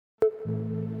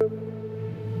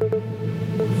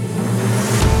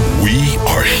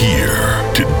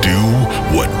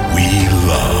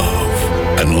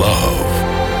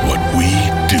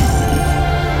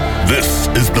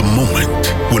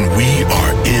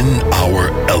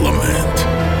element.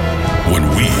 When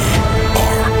we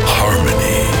are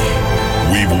harmony.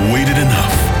 We've waited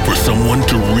enough for someone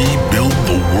to rebuild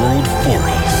the world for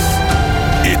us.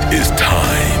 It is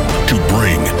time to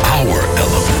bring our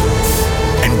elements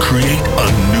and create a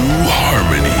new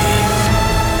harmony.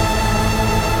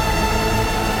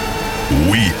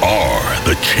 We are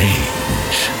the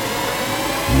change.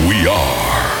 We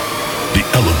are the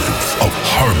elements of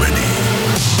harmony.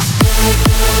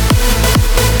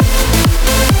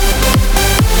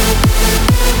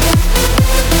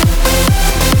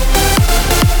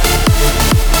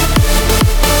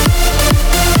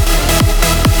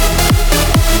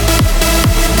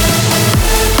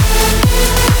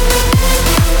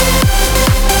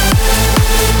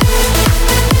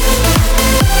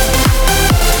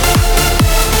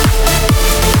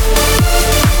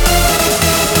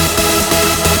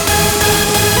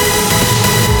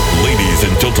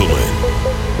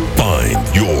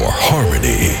 Find your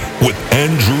harmony with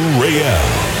Andrew Rayel.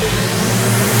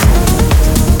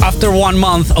 After 1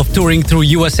 month of touring through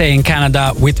USA and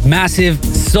Canada with massive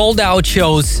sold-out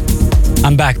shows,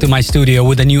 I'm back to my studio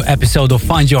with a new episode of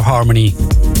Find Your Harmony.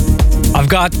 I've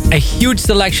got a huge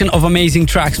selection of amazing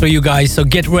tracks for you guys, so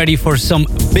get ready for some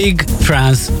big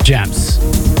trance jams.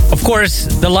 Of course,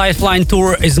 the Lifeline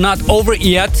tour is not over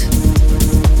yet.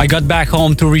 I got back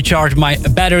home to recharge my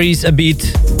batteries a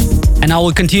bit, and I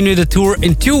will continue the tour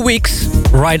in 2 weeks,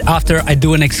 right after I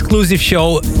do an exclusive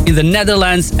show in the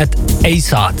Netherlands at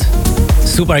ASOT.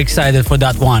 Super excited for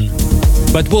that one.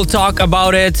 But we'll talk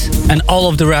about it and all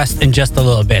of the rest in just a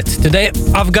little bit. Today,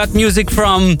 I've got music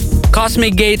from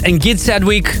Cosmic Gate and Gid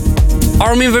Sedgwick,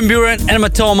 Armin van Buuren, Emma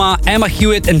Thoma, Emma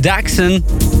Hewitt and Daxon,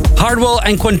 Hardwell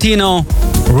and Quintino,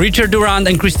 Richard Durand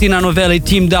and Christina Novelli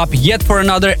teamed up yet for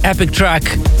another epic track.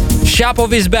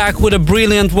 Shapov is back with a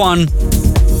brilliant one.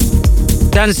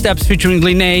 10 Steps featuring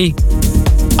Linnea.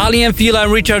 Ali and Fila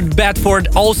and Richard Bedford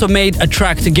also made a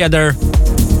track together.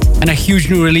 And a huge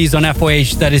new release on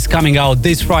FOH that is coming out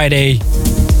this Friday.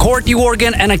 Courtney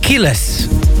Morgan and Achilles.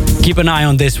 Keep an eye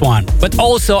on this one. But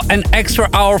also an extra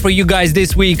hour for you guys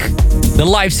this week. The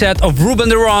live set of Ruben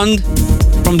de Ronde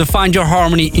from the Find Your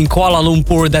Harmony in Kuala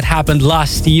Lumpur that happened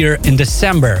last year in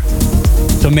December.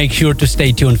 So make sure to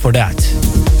stay tuned for that.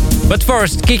 But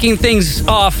first, kicking things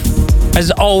off, as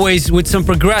always, with some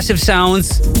progressive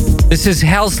sounds. This is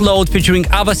Hell's Load featuring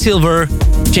Ava Silver,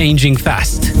 Changing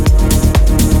Fast.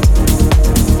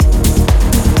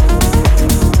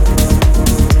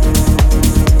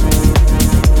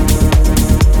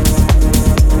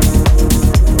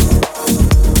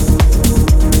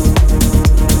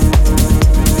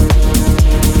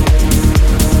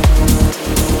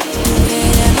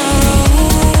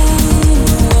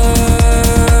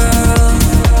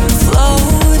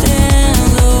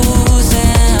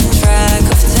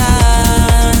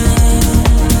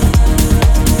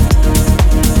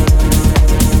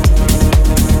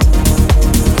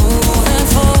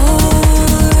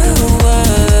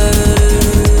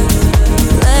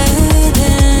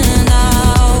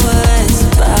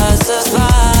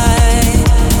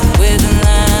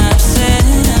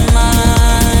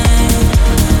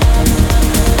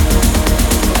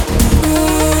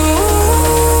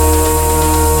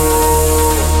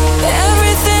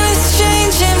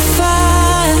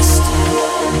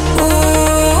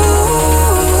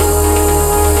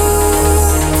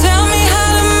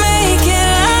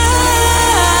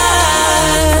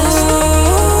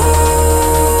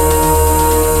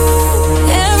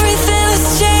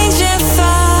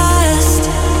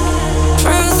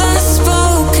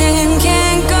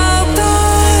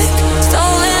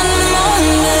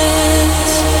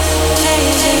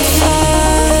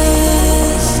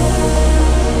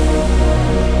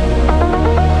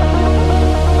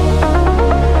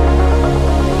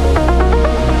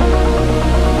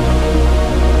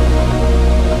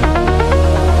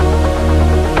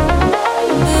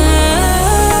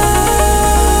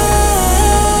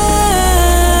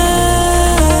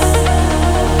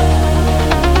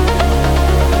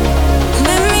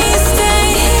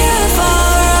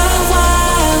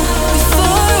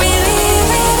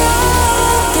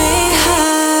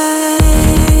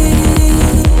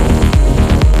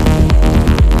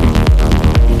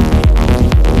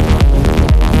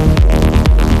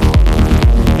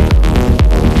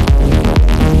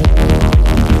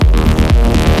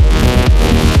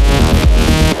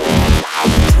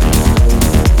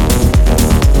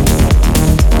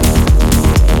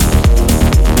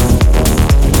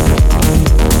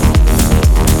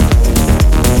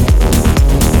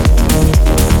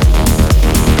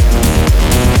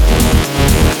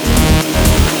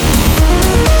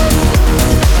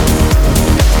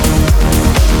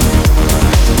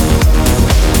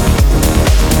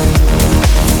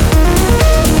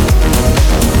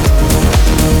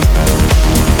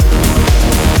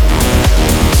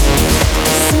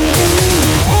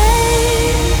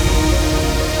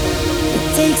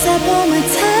 takes up all my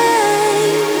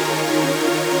time.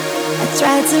 I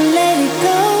try to let it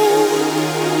go.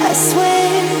 I swear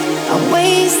I'm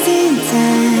wasting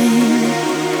time.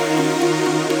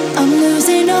 I'm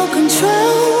losing all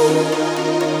control.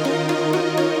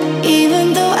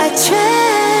 Even though I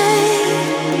try,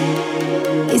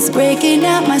 it's breaking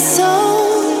out my soul.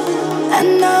 I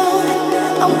know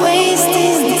I'm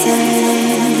wasting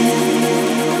time.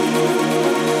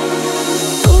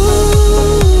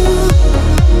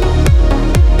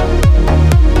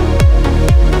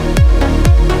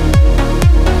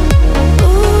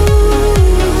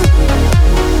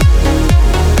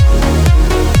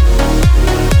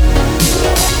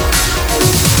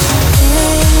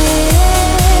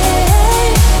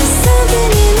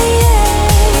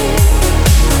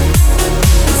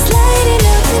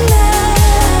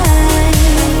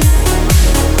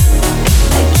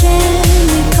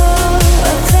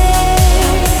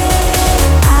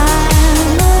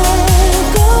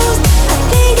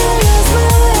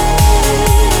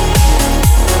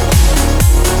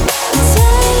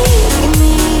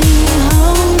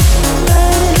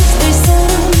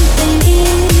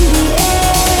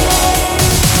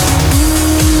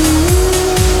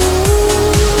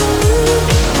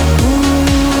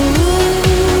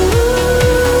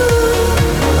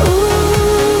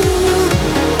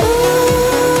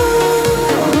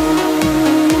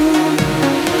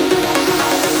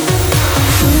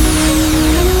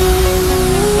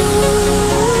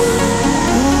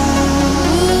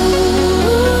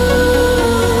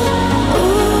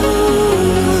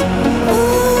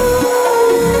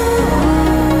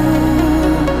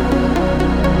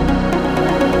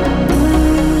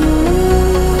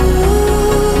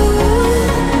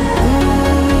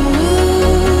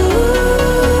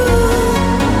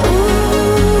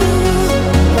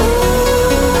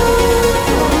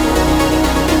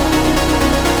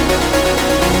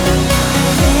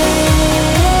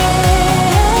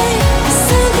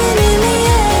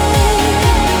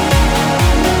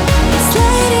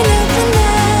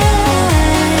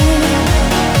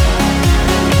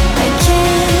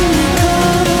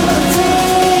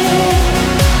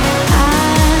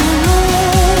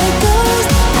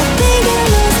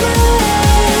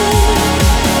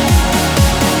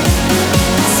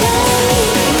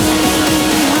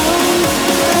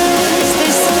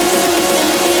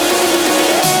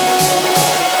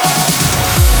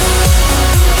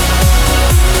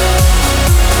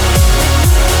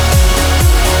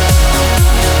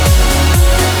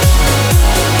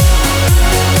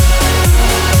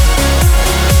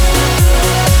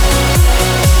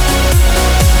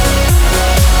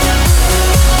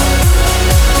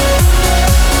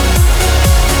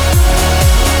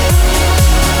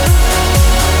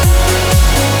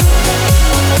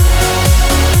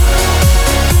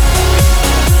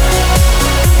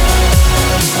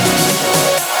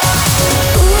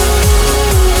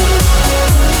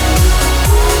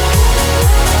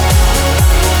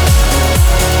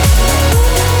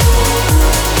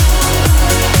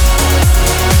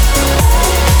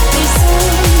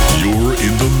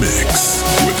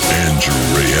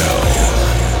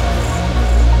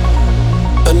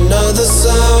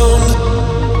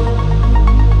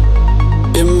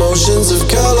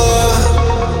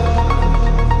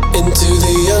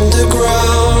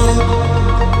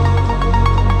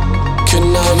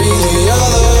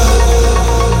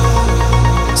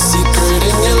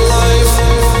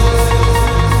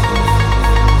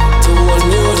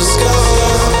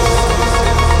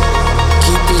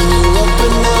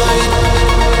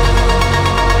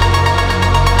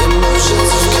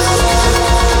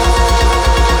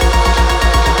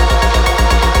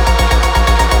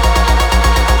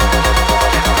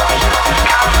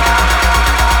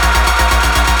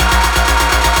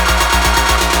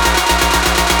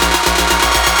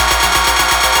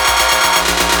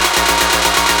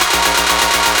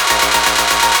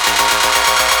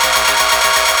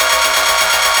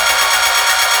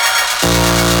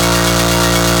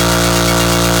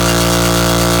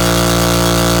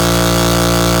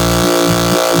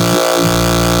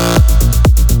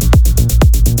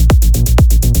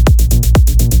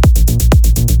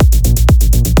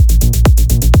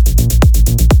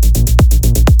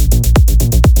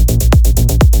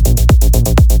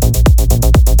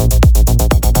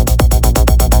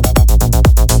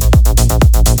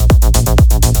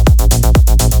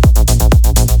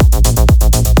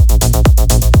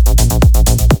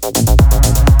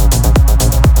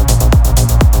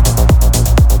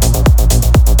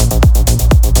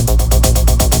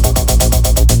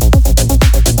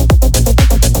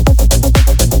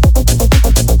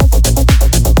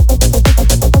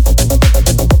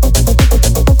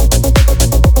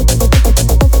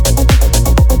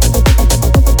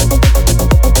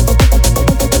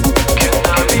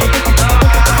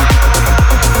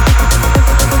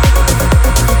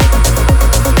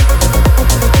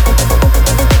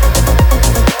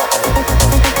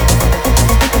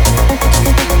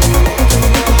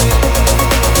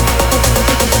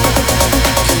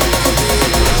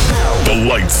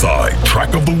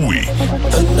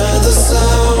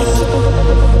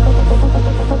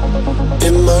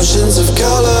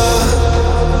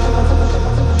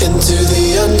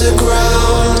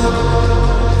 underground.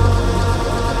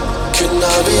 Could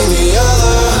not be the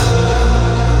other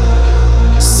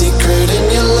secret in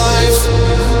your life,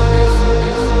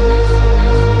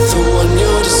 the one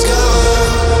you'll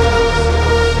discover,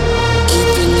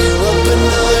 keeping you up at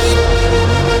night.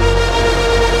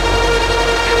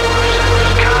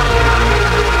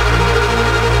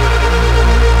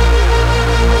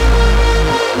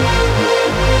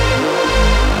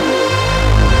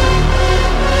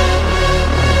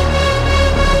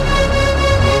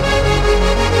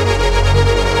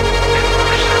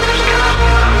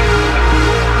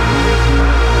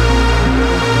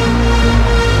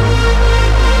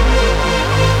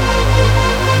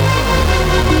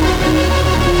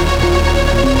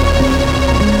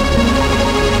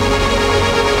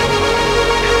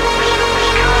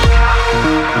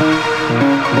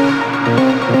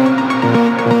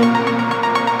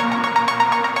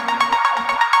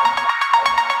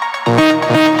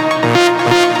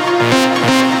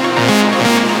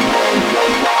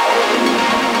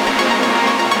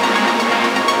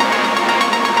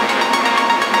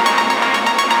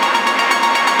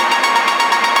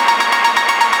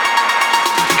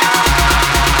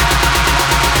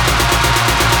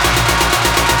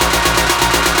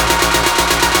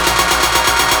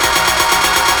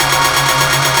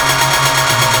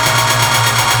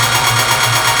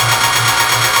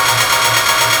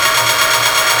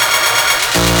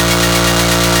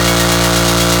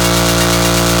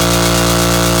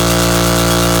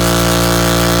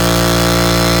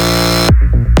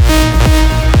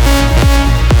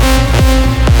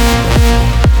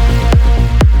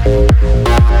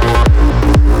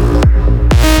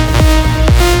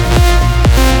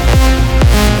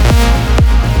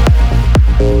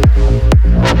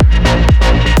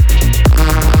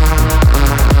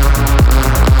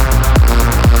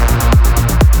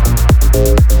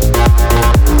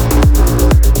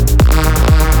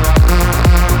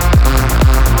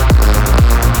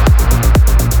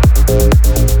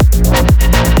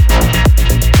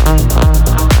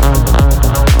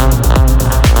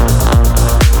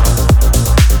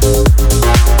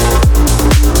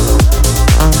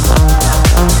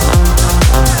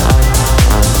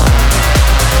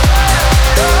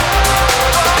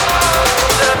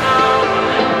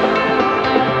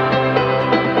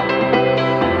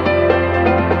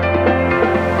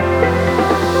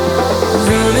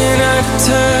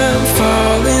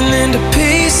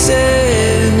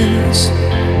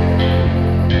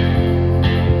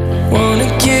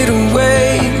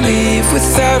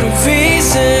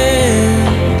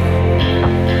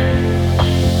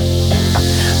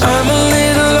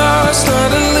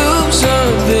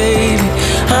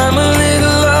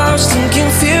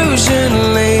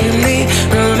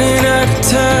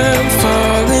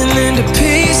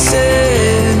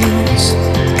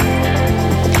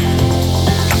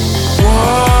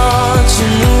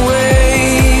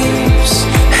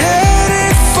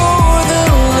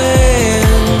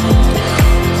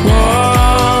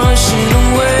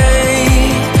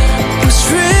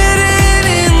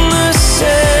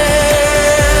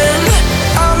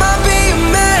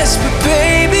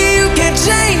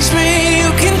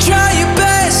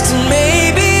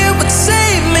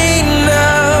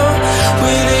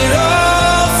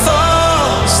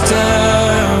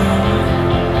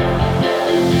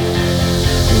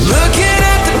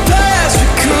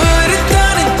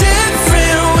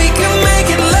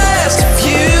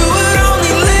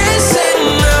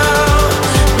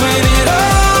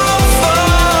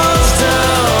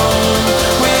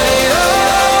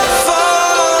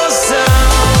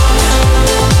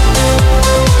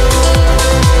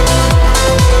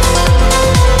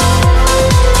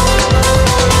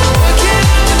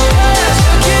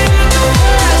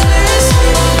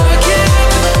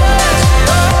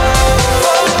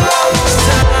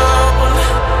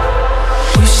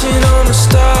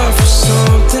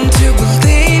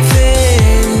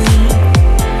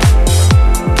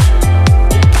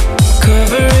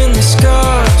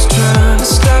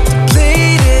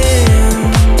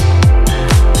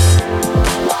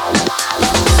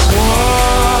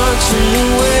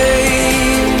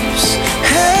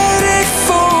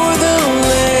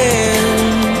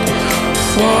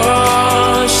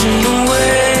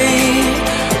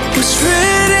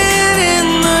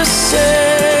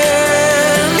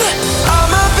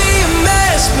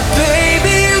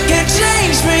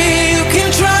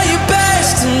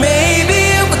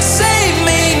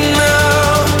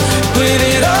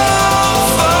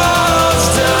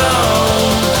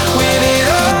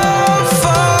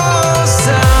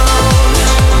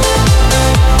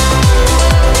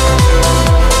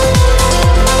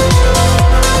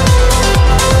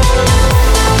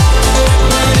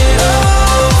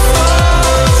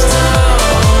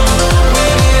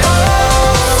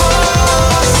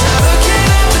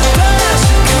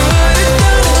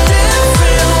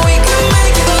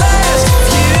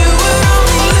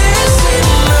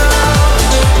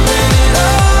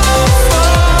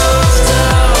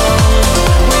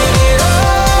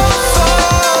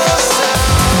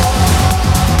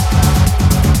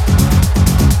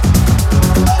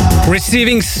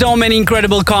 Receiving so many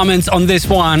incredible comments on this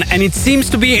one, and it seems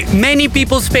to be many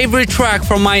people's favorite track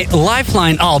from my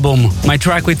Lifeline album. My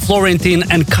track with Florentin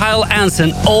and Kyle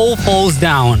Anson, All Falls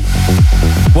Down.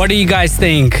 What do you guys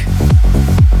think?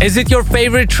 Is it your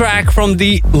favorite track from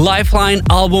the Lifeline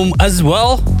album as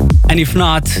well? And if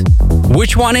not,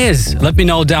 which one is? Let me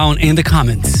know down in the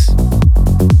comments.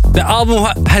 The album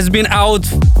has been out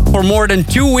for more than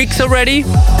 2 weeks already,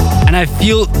 and I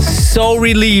feel so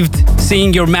relieved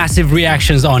seeing your massive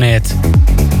reactions on it.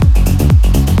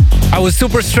 I was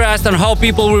super stressed on how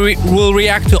people will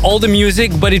react to all the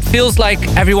music, but it feels like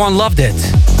everyone loved it.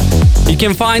 You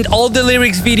can find all the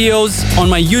lyrics videos on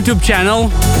my YouTube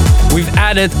channel. We've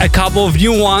added a couple of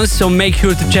new ones, so make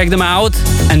sure to check them out.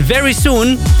 And very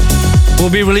soon,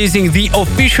 we'll be releasing the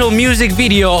official music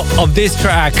video of this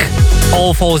track,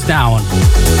 All Falls Down.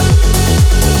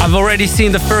 I've already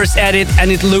seen the first edit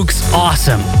and it looks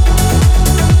awesome.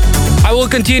 I will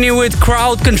continue with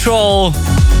Crowd Control.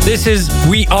 This is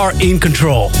We Are in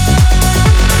Control.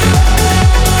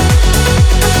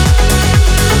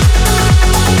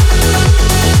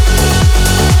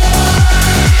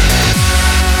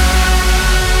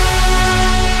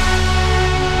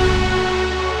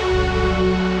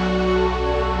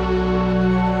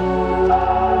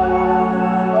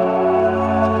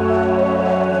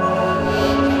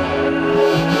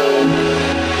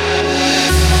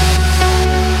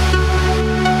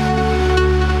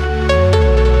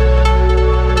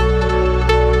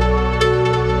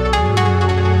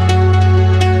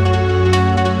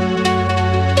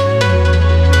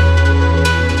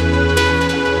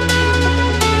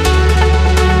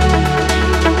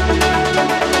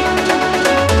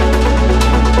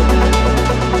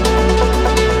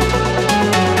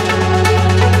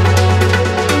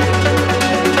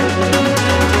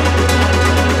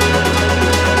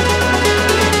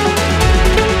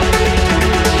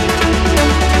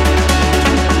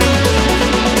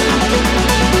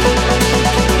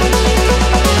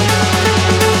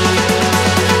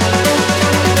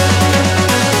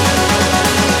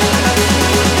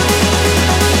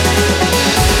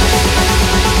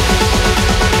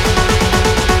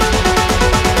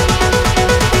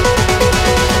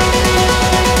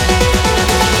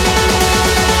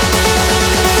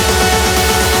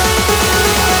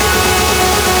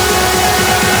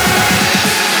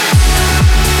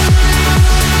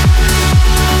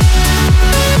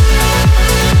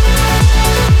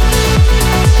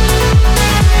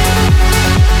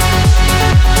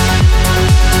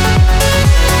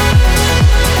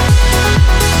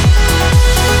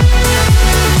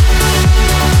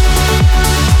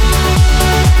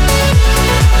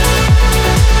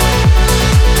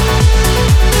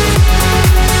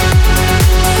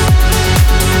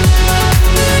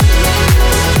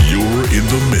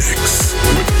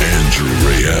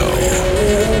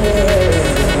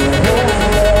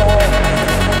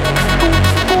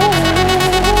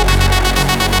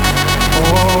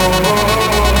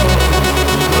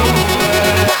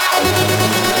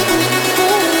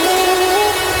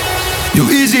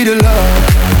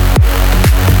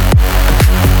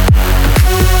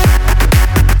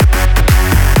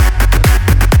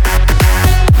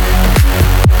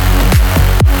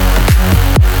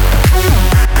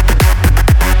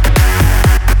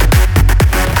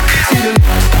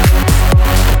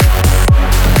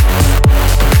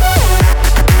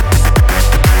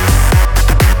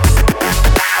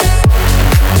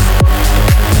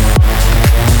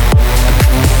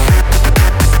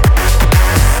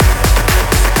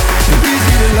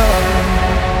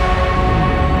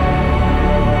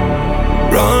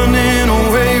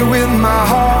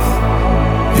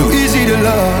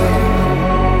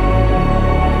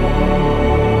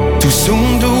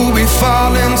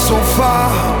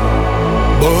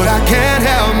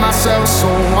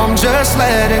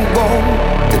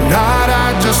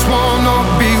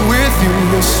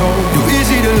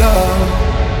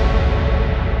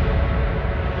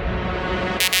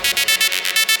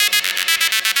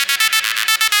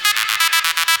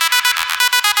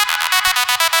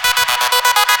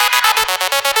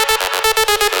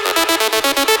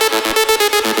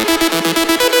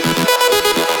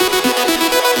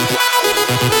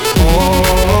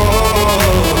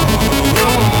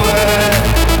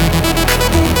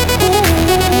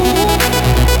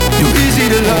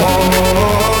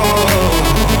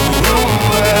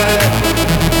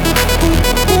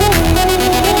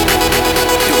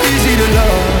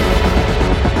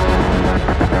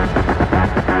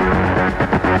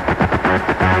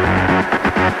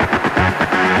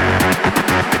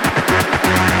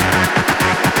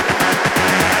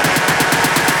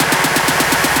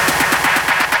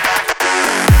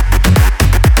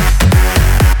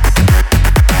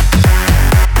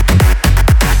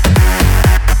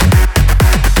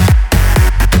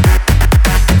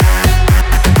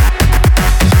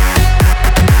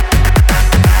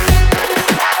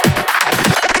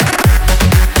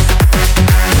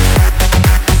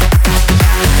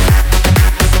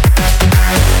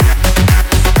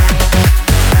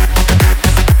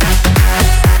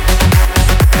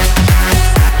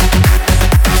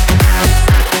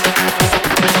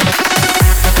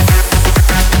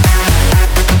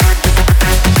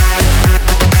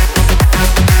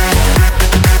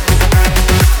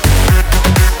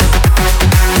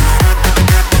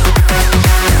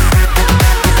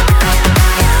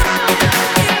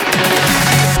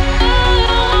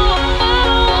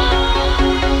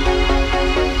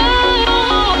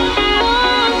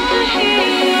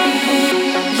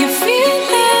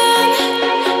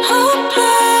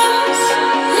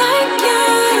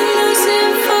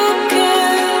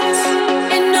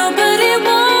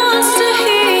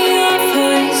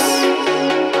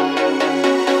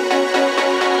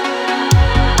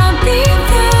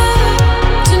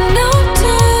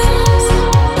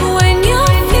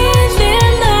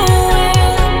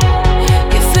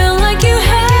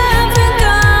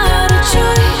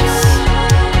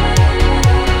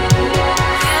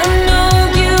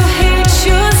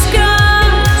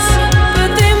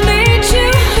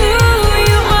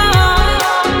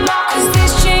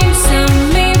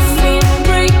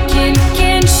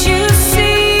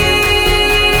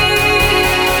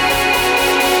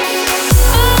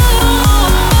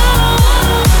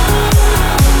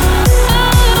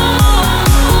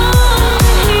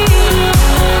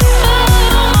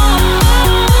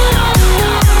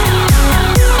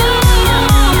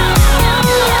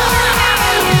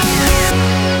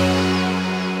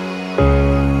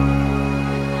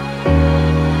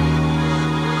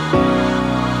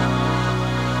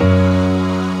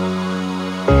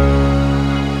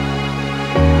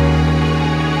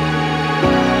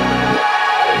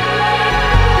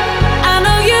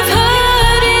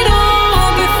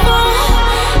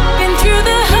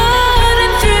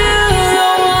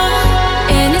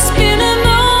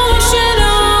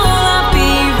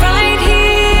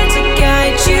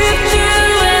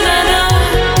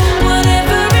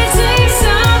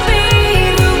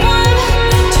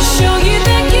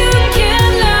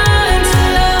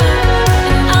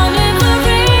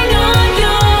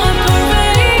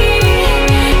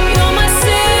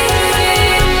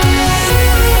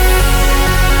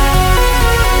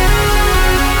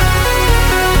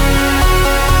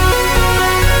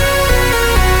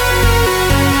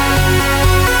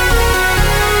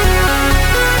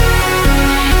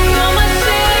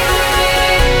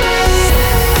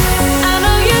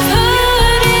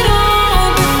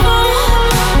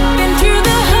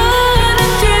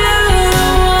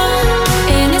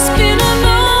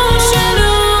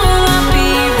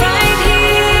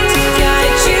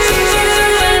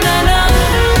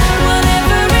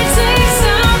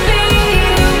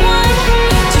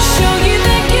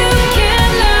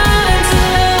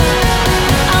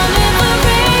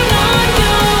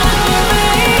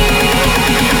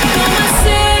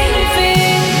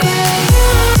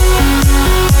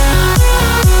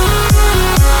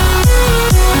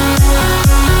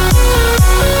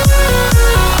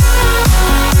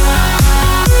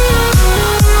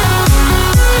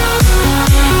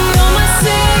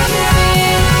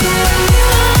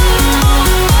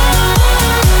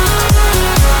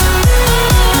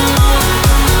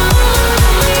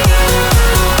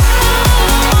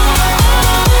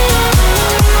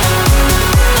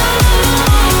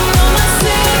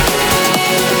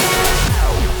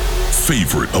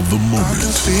 of the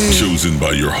moment, chosen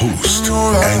by your host,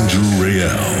 Andrew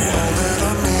Rayel.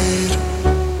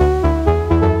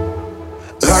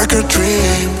 Like a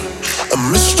dream, a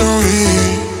mystery,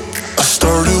 I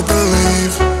start to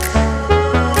believe.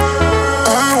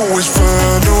 I always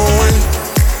find a way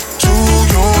to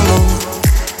your love.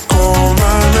 Call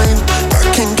my name, I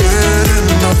can't get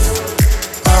enough.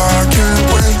 I can't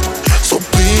wait, so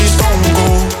please don't go.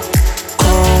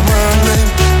 Call my name,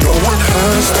 no one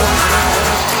has to.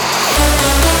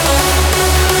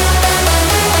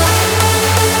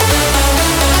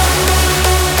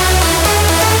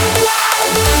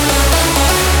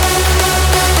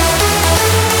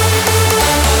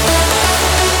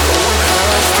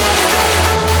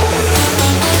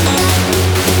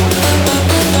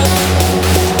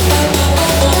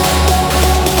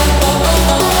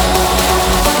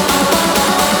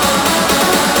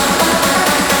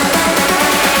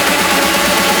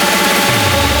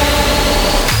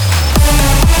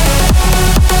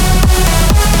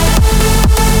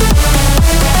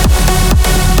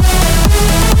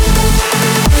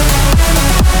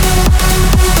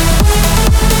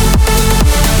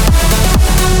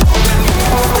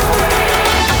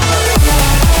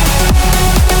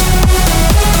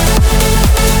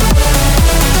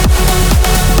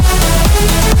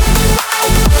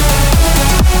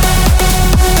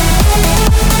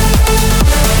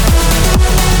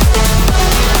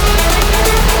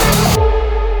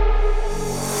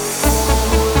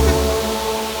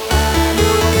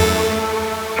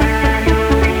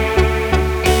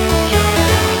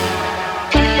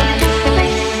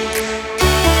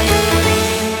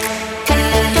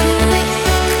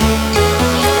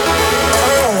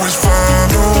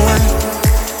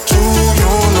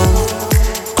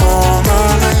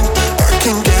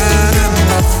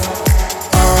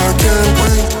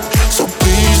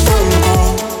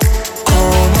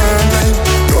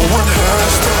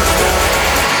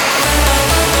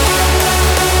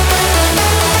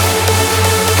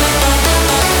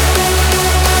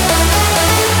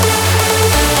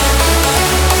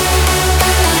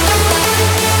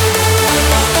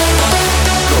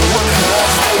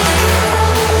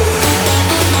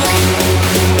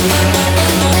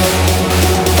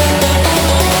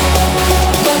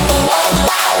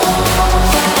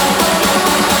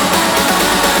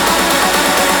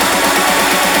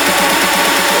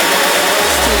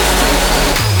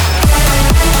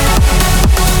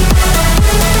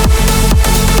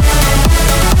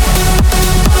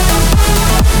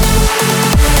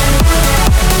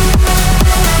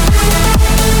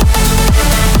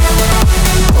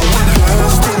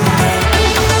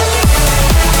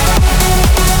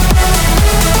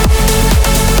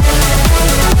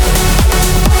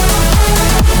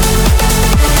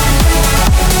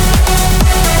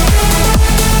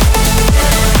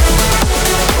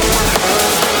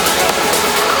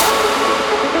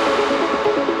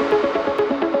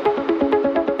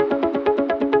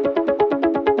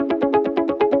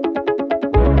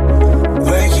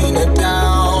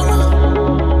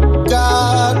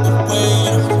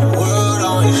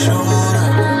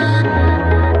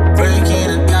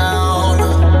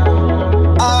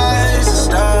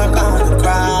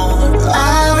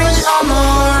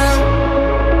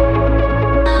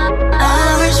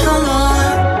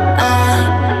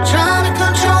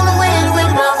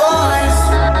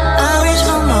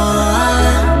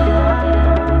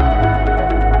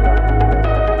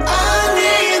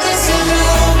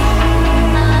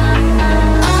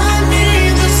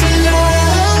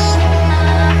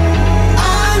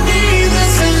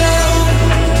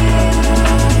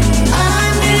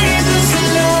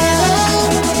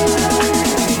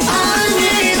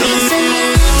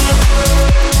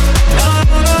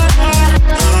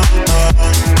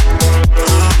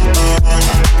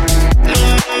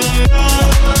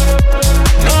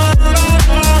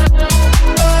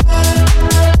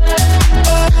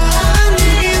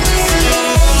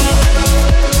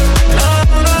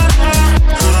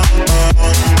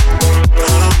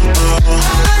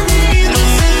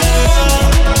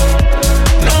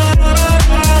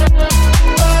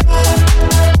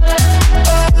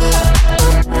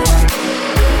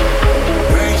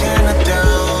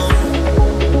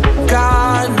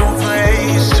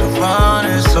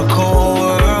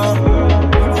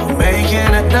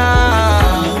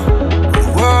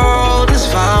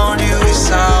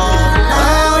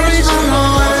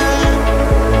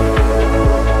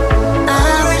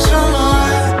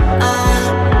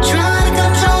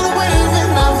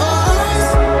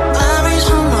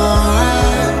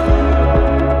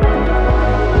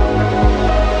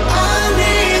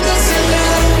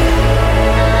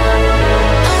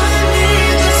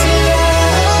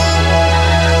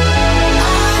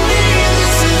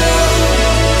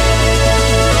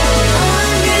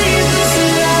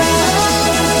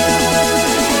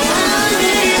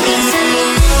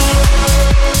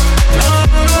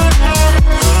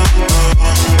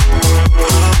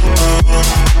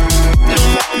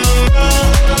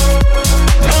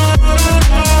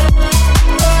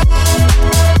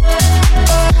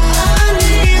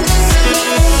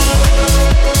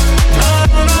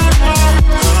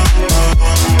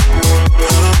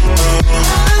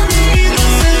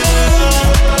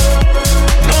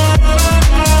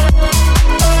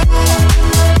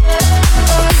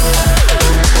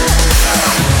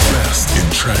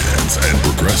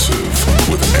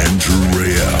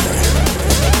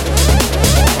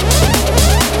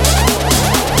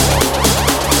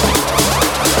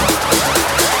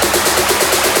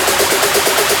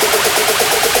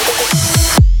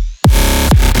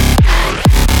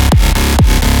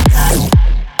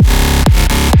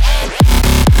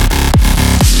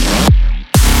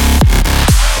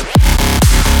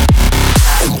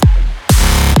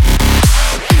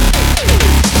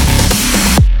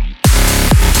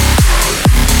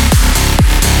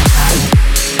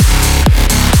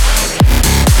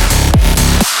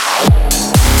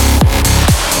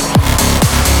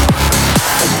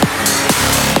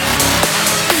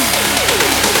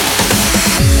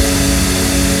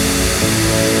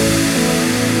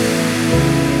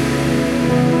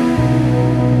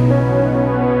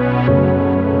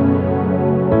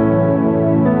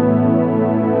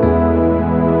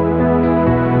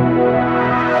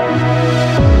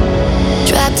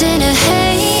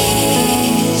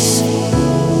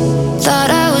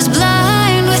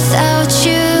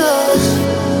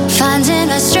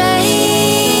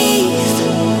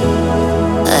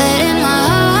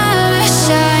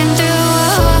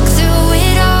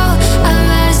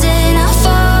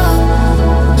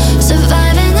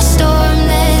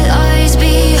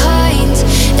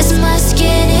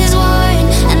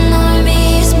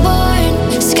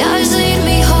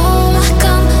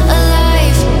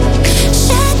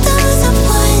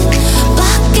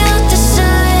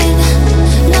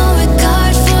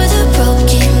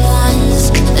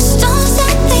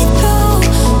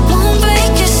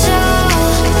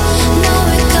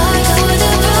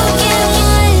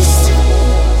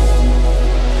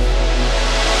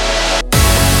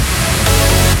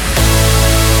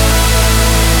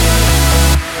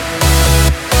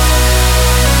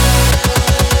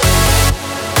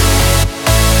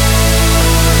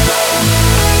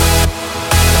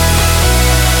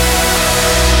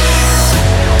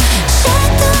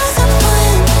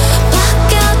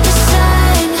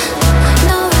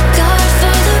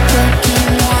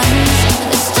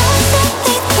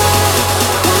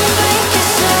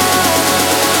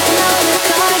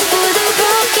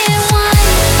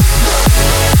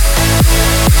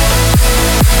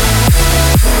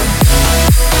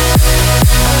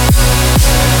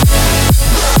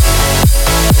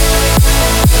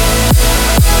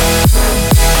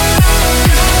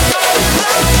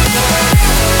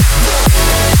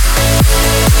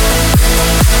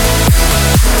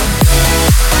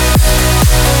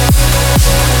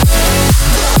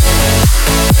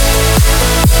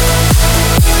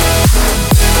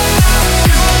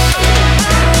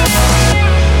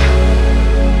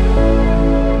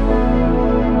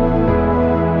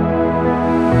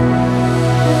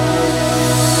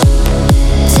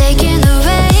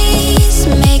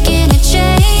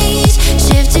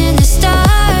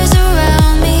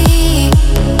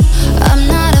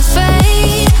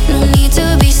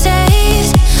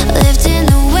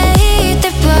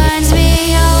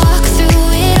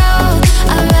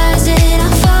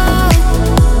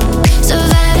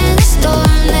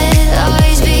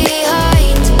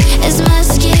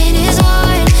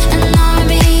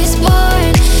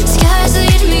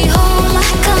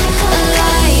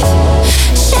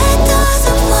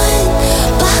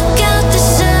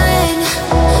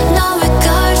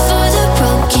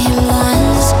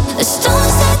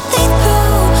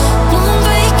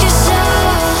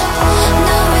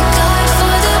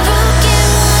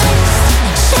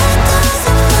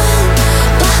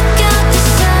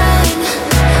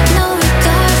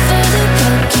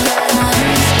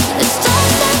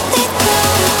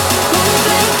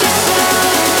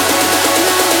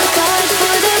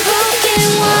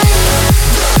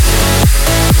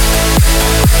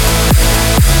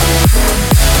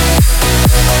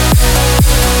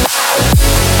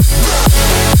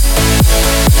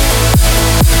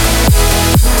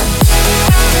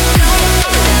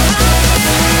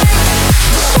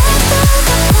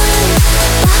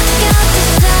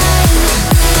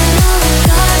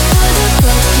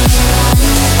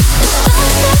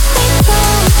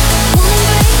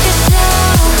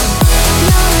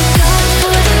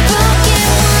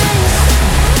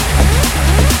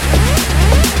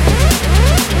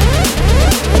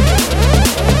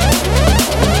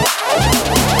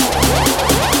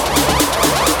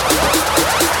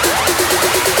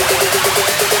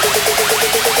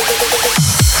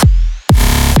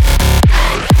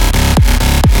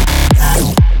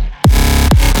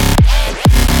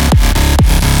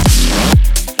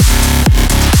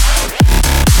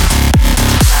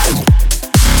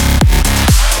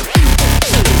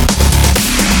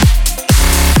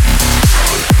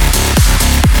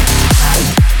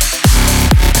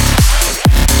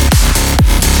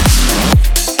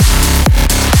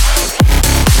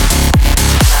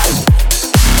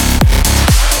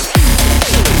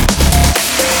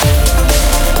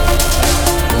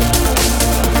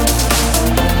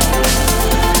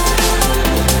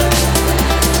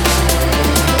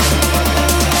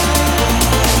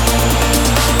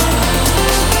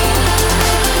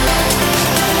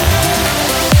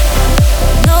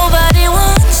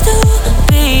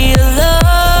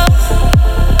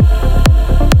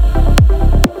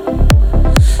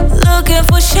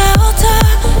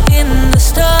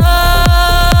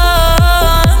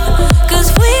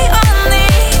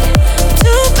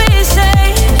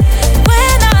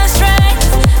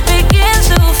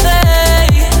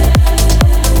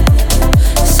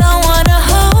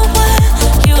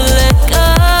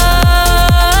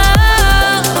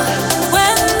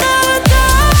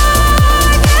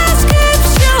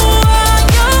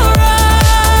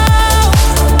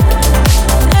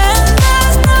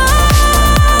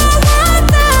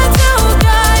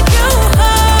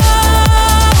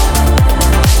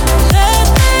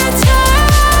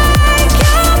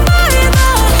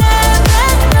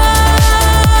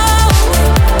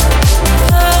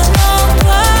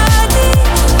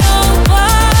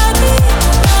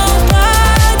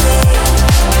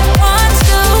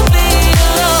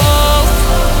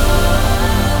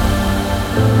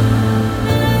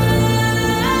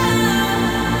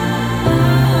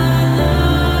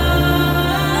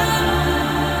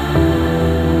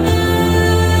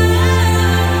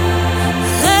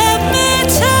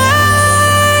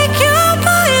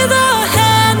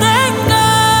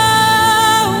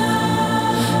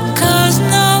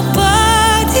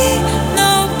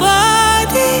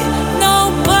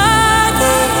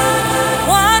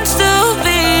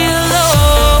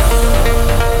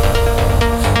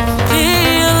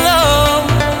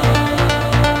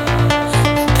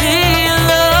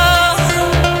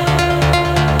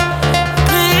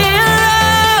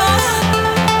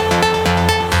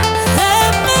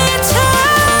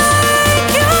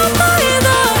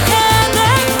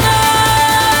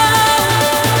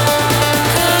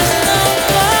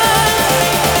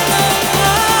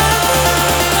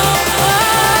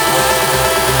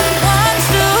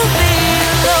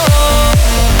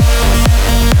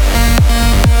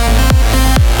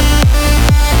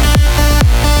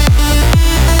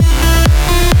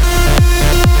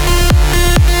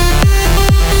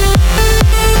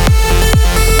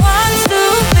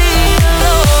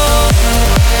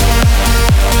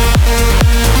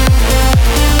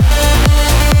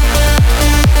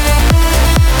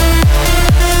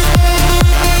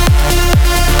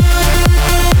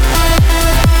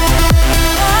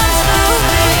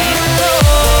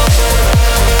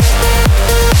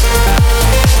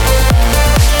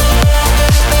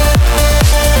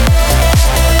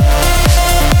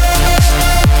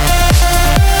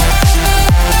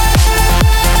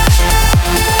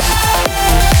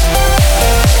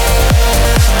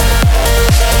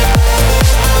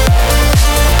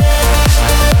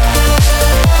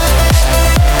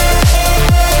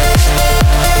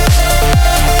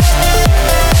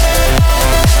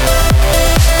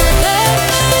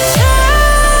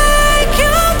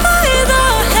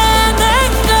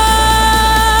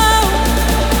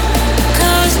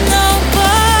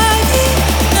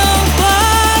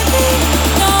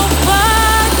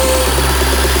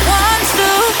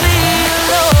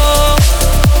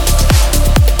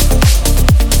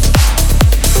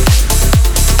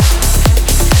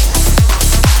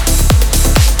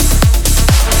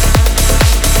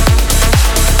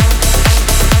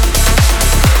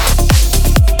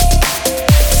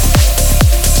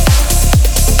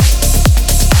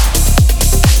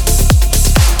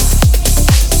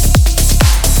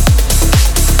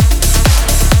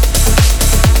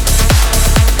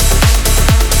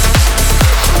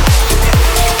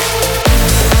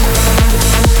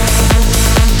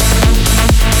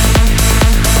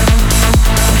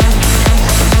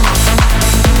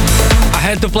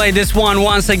 had to play this one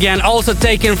once again, also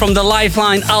taken from the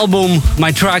Lifeline album,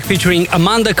 my track featuring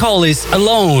Amanda Collis,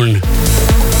 Alone.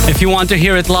 If you want to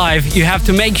hear it live, you have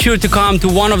to make sure to come to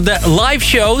one of the live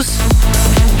shows.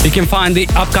 You can find the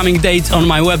upcoming dates on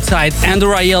my website,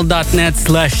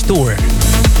 andorayel.net/tour.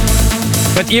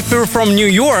 But if you're from New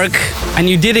York and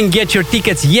you didn't get your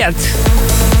tickets yet,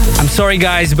 I'm sorry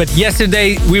guys, but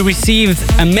yesterday we received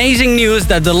amazing news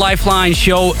that the Lifeline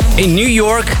show in New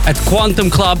York at Quantum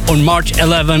Club on March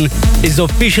 11 is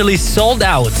officially sold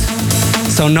out.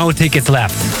 So no tickets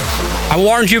left. I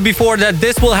warned you before that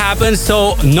this will happen,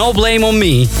 so no blame on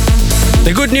me.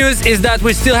 The good news is that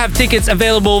we still have tickets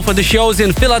available for the shows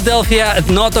in Philadelphia at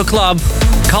Noto Club,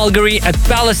 Calgary at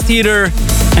Palace Theatre,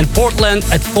 and Portland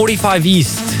at 45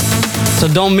 East. So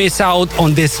don't miss out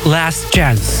on this last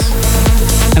chance.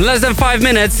 In less than 5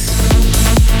 minutes,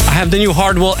 I have the new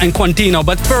Hardwell and Quantino.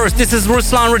 But first, this is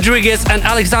Ruslan Rodriguez and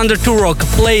Alexander Turok.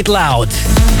 Play it loud.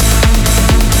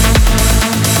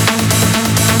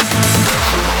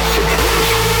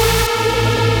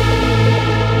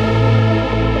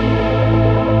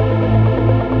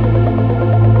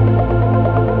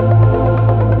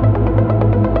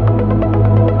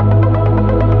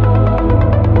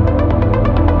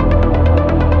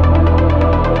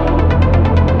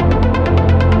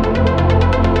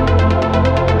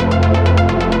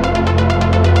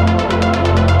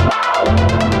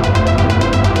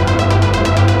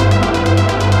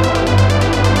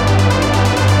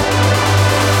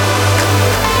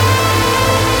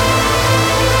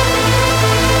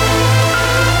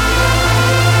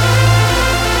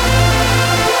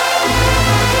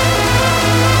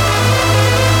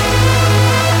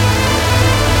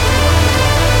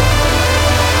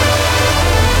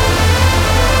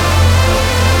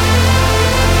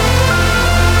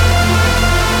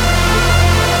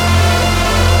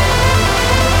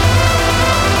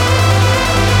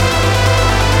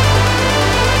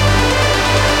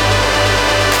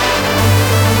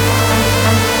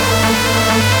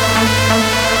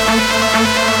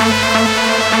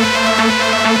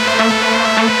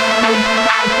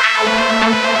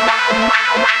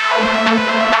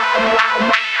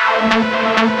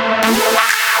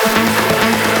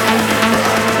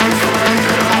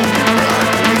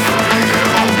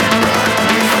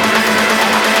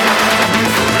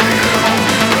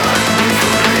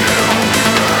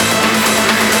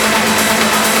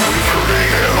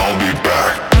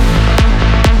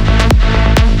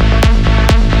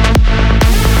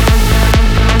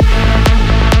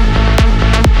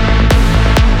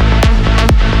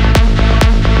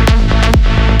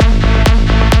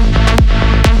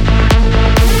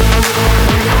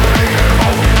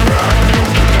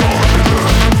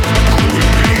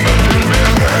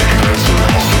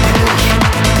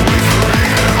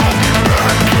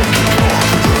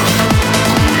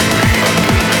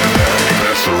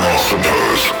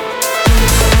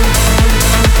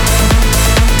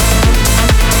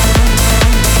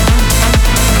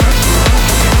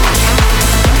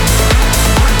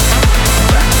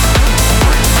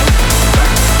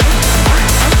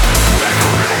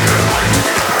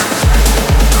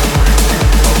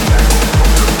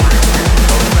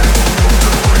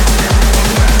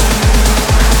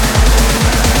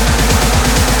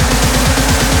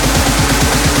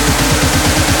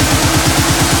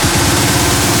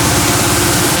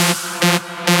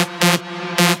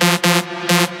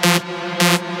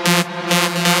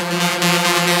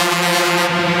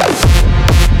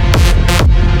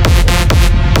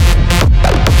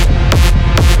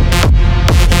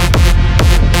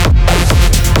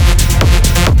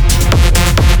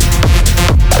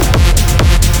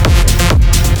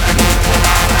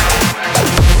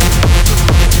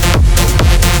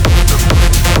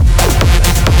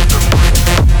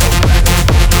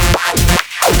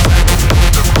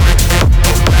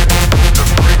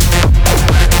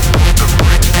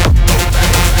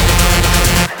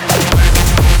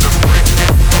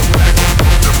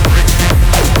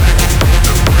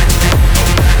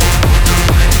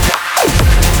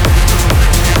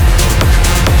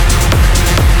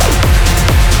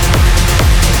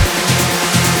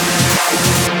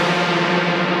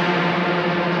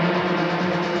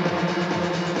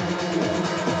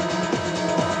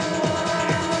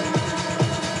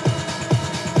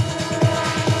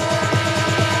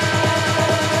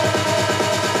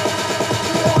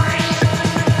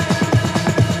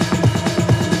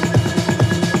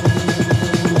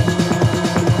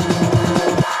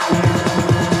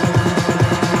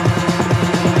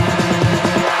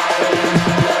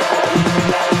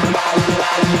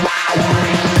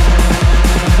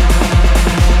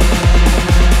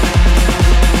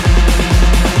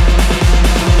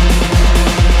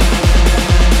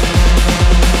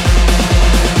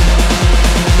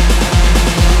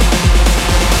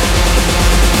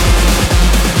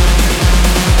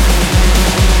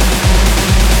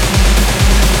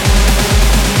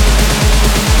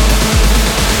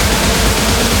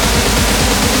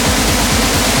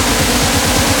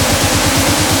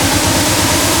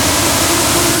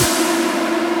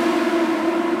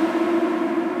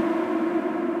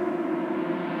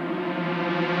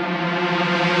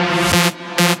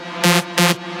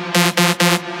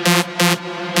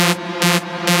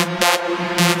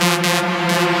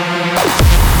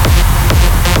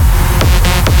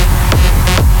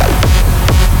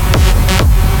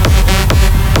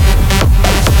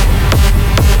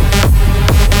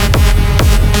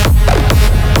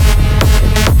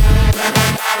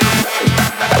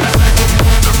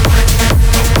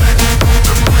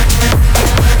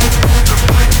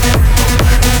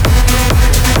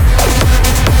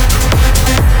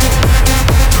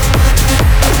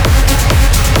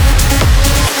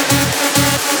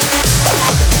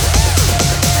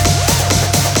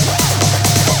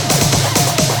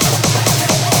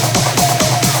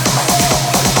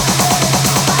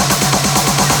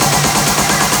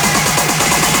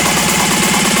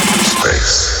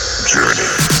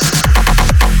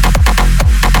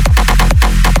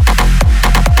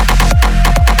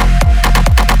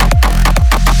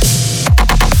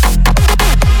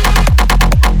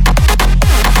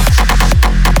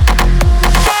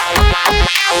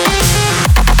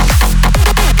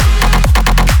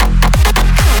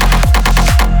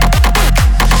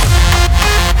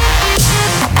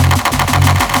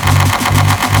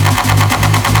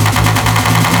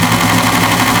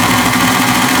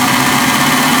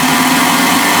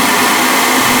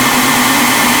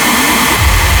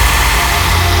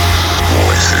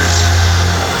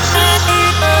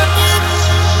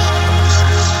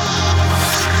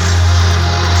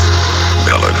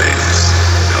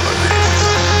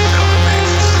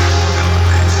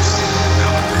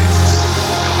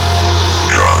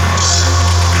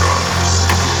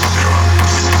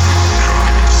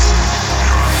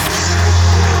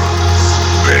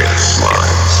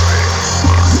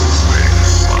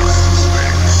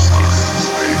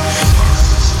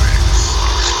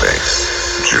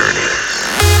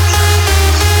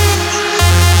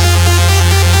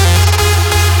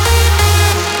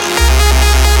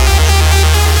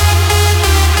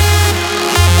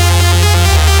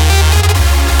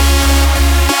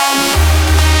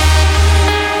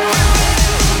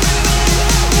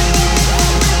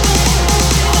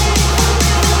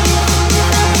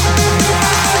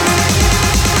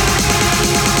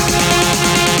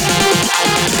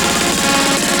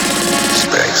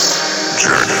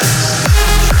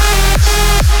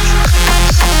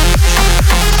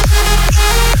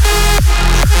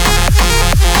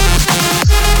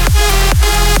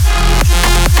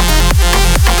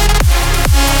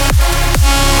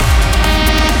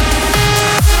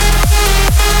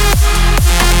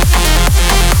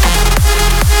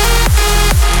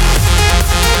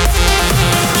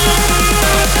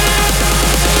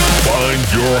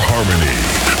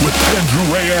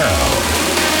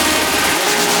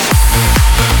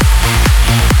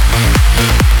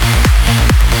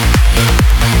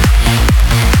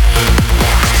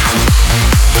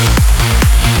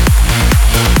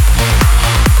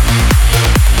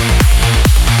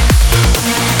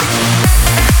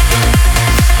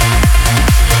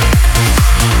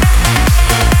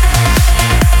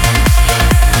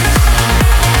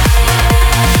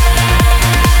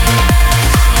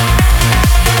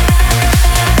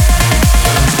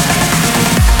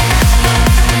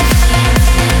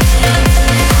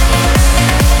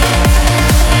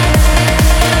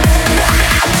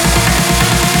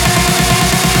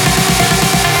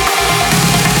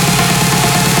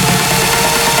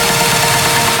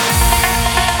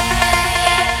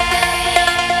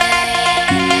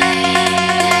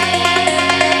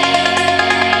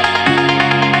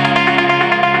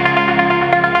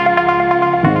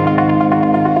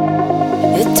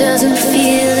 doesn't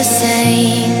feel the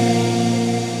same.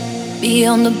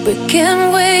 Beyond the brick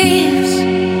and waves,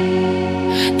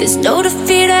 there's no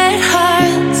defeated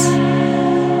hearts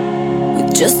with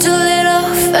just a little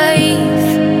faith.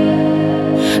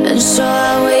 And so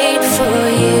I wait for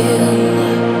you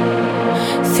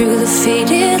through the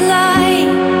faded light.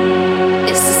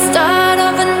 It's the start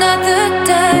of another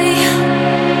day,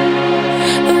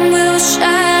 and we'll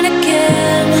shine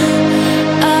again,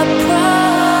 I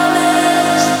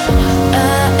promise.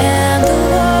 I am the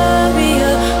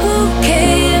warrior who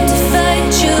came to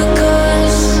fight your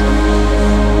cause,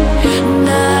 and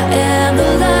I am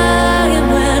the lion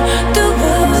when the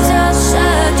wolves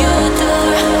outside your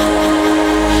door.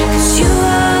 'Cause you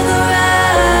are the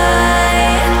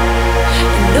right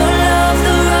and all of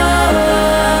the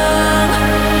wrong.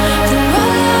 From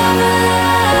all of our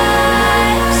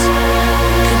lives,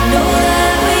 could know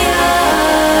that we are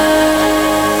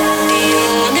the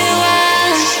only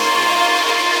ones.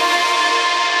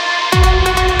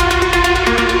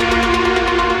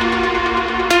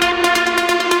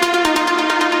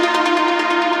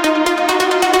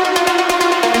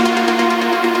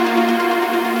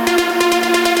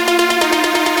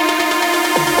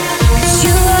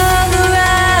 You are the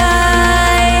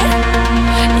right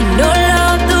and all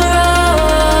of the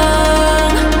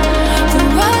wrong. From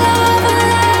all of our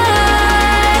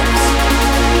lives,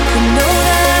 we know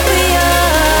that we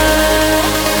are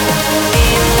the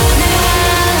only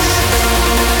ones. I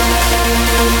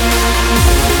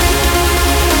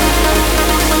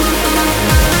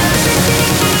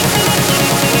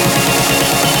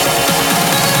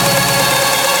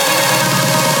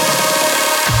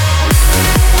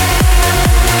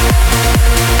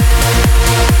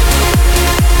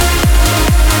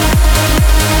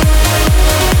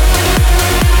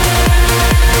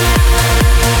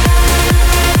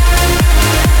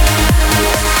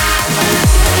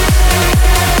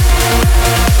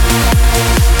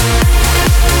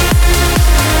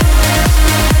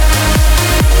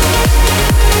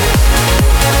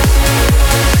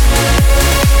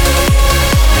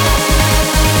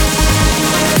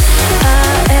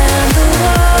am the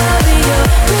warrior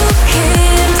who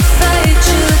came to fight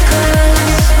your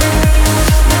cause,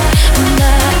 and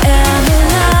I am the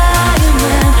lion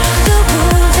when the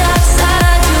wolves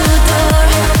outside your door.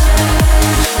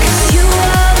 'Cause you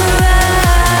are the right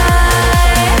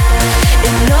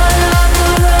and all of the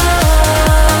wrong.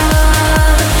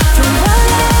 From all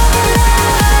of our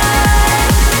lives,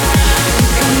 we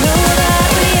can know that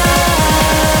we are the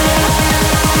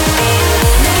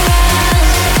only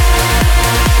ones.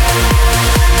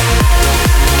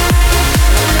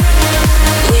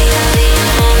 We are the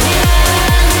only ones.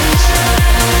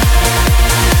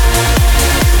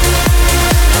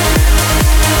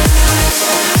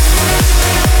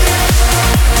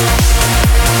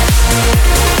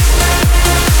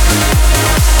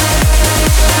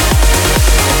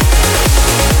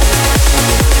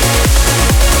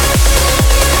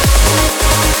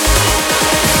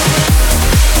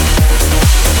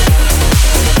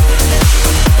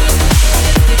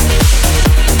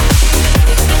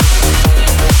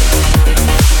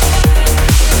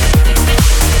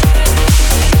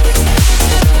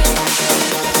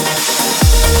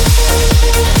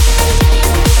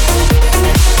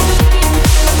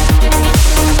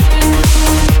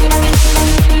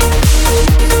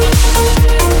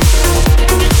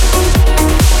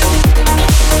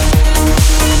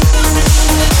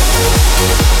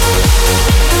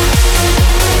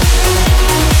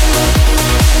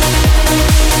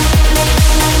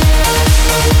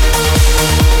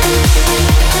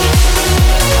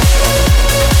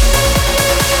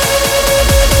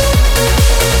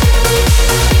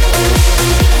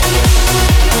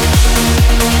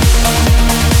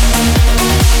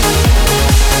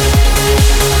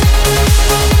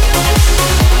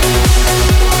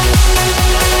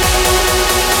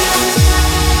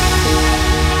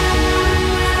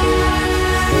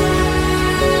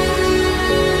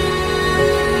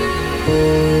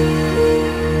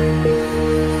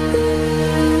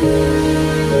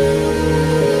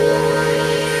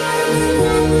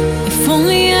 If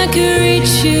only I could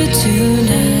reach you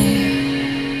tonight.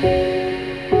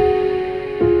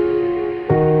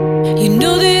 You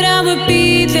know that I would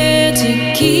be there to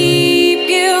keep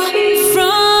you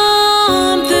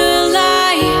from the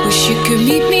light. Wish you could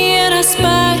meet me at our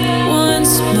spot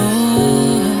once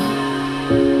more.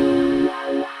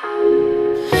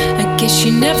 I guess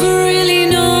you never really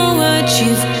know what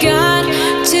you've got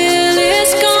till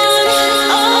it's gone.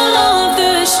 All of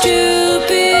the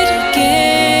stupid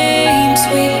games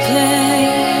we play,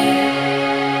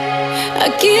 I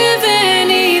give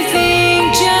anything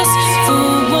just for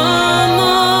one.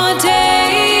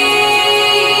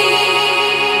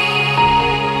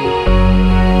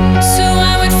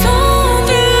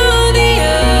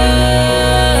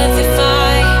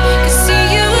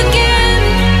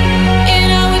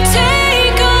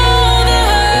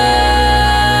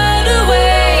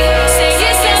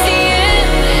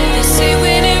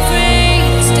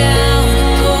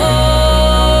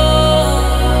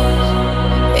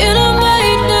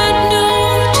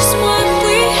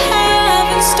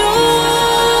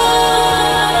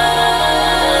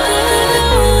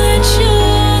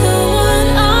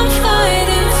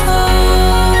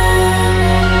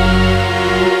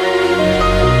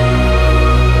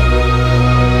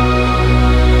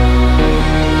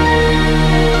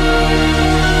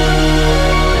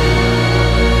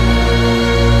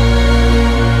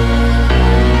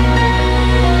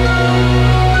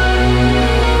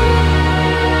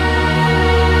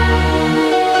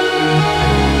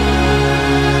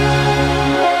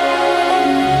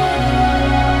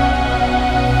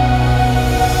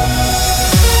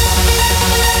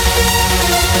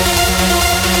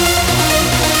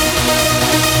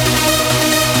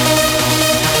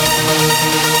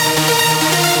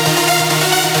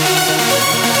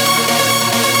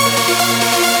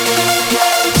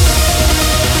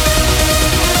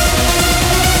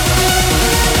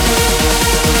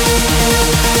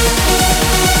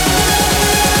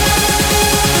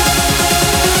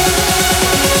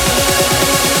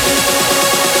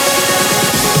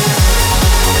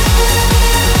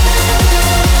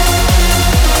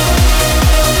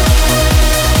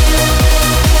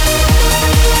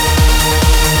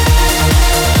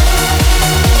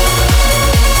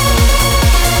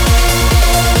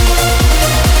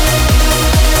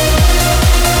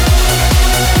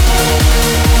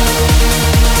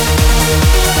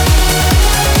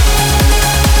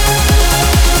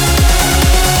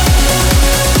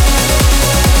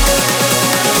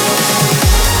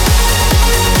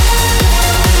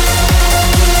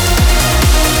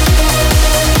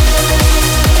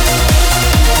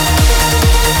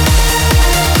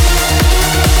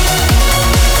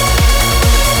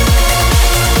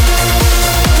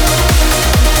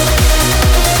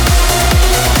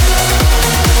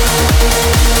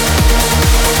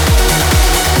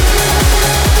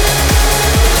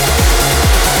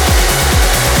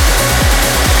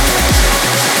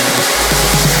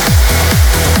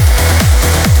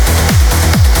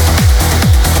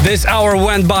 This hour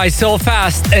went by so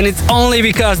fast, and it's only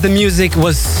because the music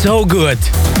was so good.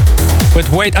 But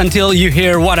wait until you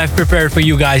hear what I've prepared for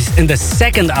you guys in the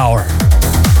second hour.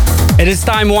 It is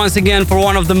time once again for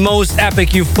one of the most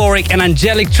epic, euphoric and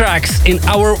angelic tracks in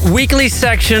our weekly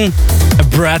section, A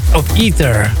Breath of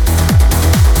Ether.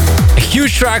 A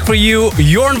huge track for you,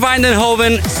 Jorn van den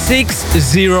Hoven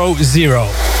 600.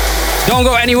 Don't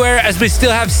go anywhere as we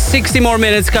still have 60 more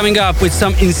minutes coming up with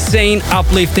some insane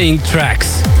uplifting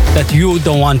tracks that you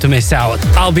don't want to miss out.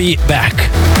 I'll be back.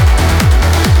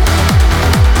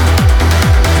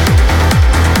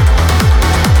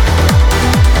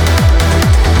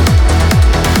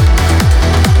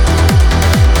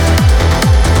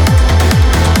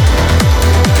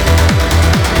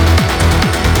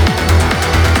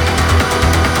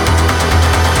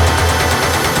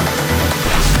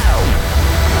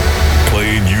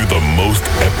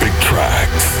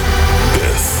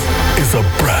 A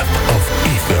breath of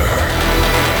ether.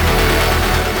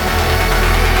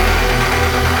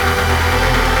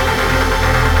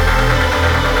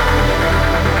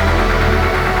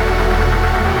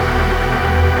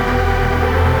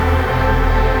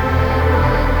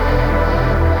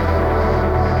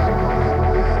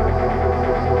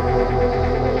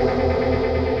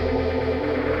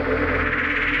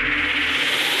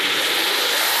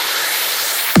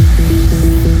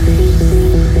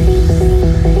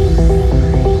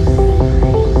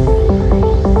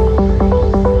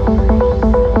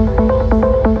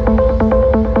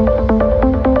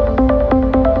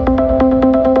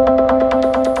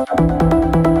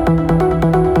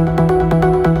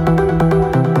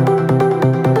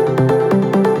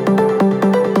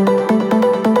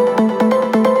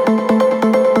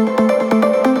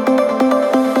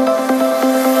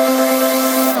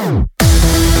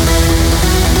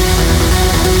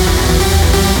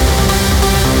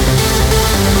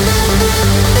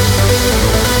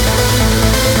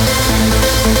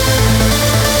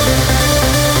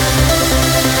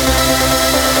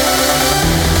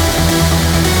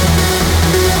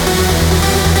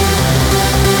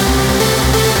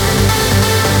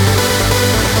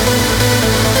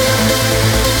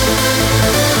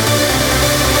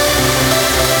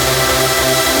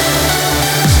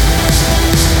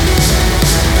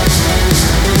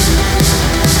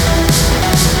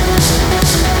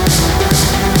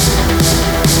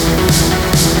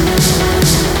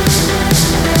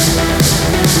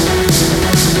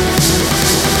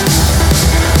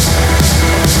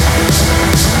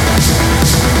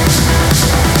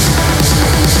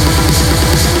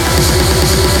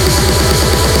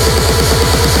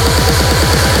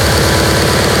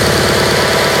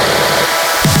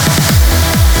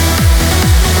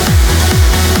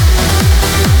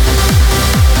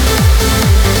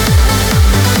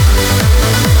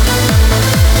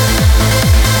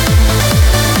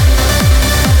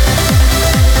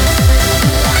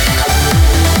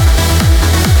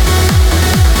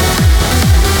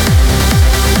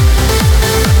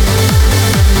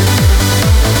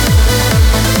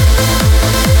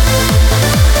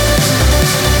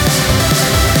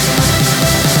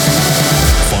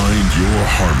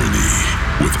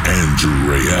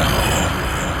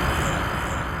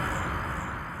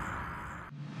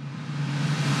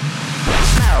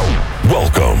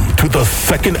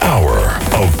 Second hour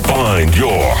of Find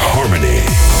Your Harmony.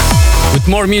 With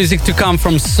more music to come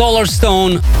from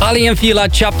Solarstone, Ali and Fila,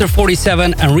 Chapter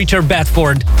 47, and Richard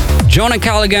Bedford, Jonah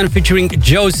Callaghan featuring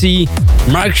Josie,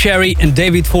 Mark Sherry and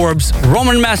David Forbes,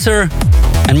 Roman Messer,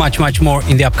 and much, much more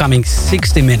in the upcoming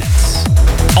 60 minutes.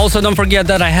 Also, don't forget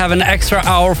that I have an extra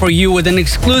hour for you with an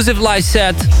exclusive live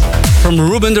set from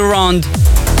Ruben Durand,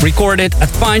 recorded at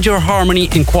Find Your Harmony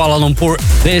in Kuala Lumpur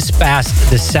this past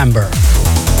December.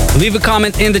 Leave a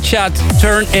comment in the chat,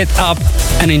 turn it up,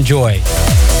 and enjoy.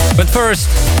 But first,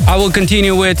 I will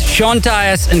continue with Sean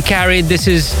Tyas and Carrie. This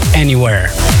is Anywhere.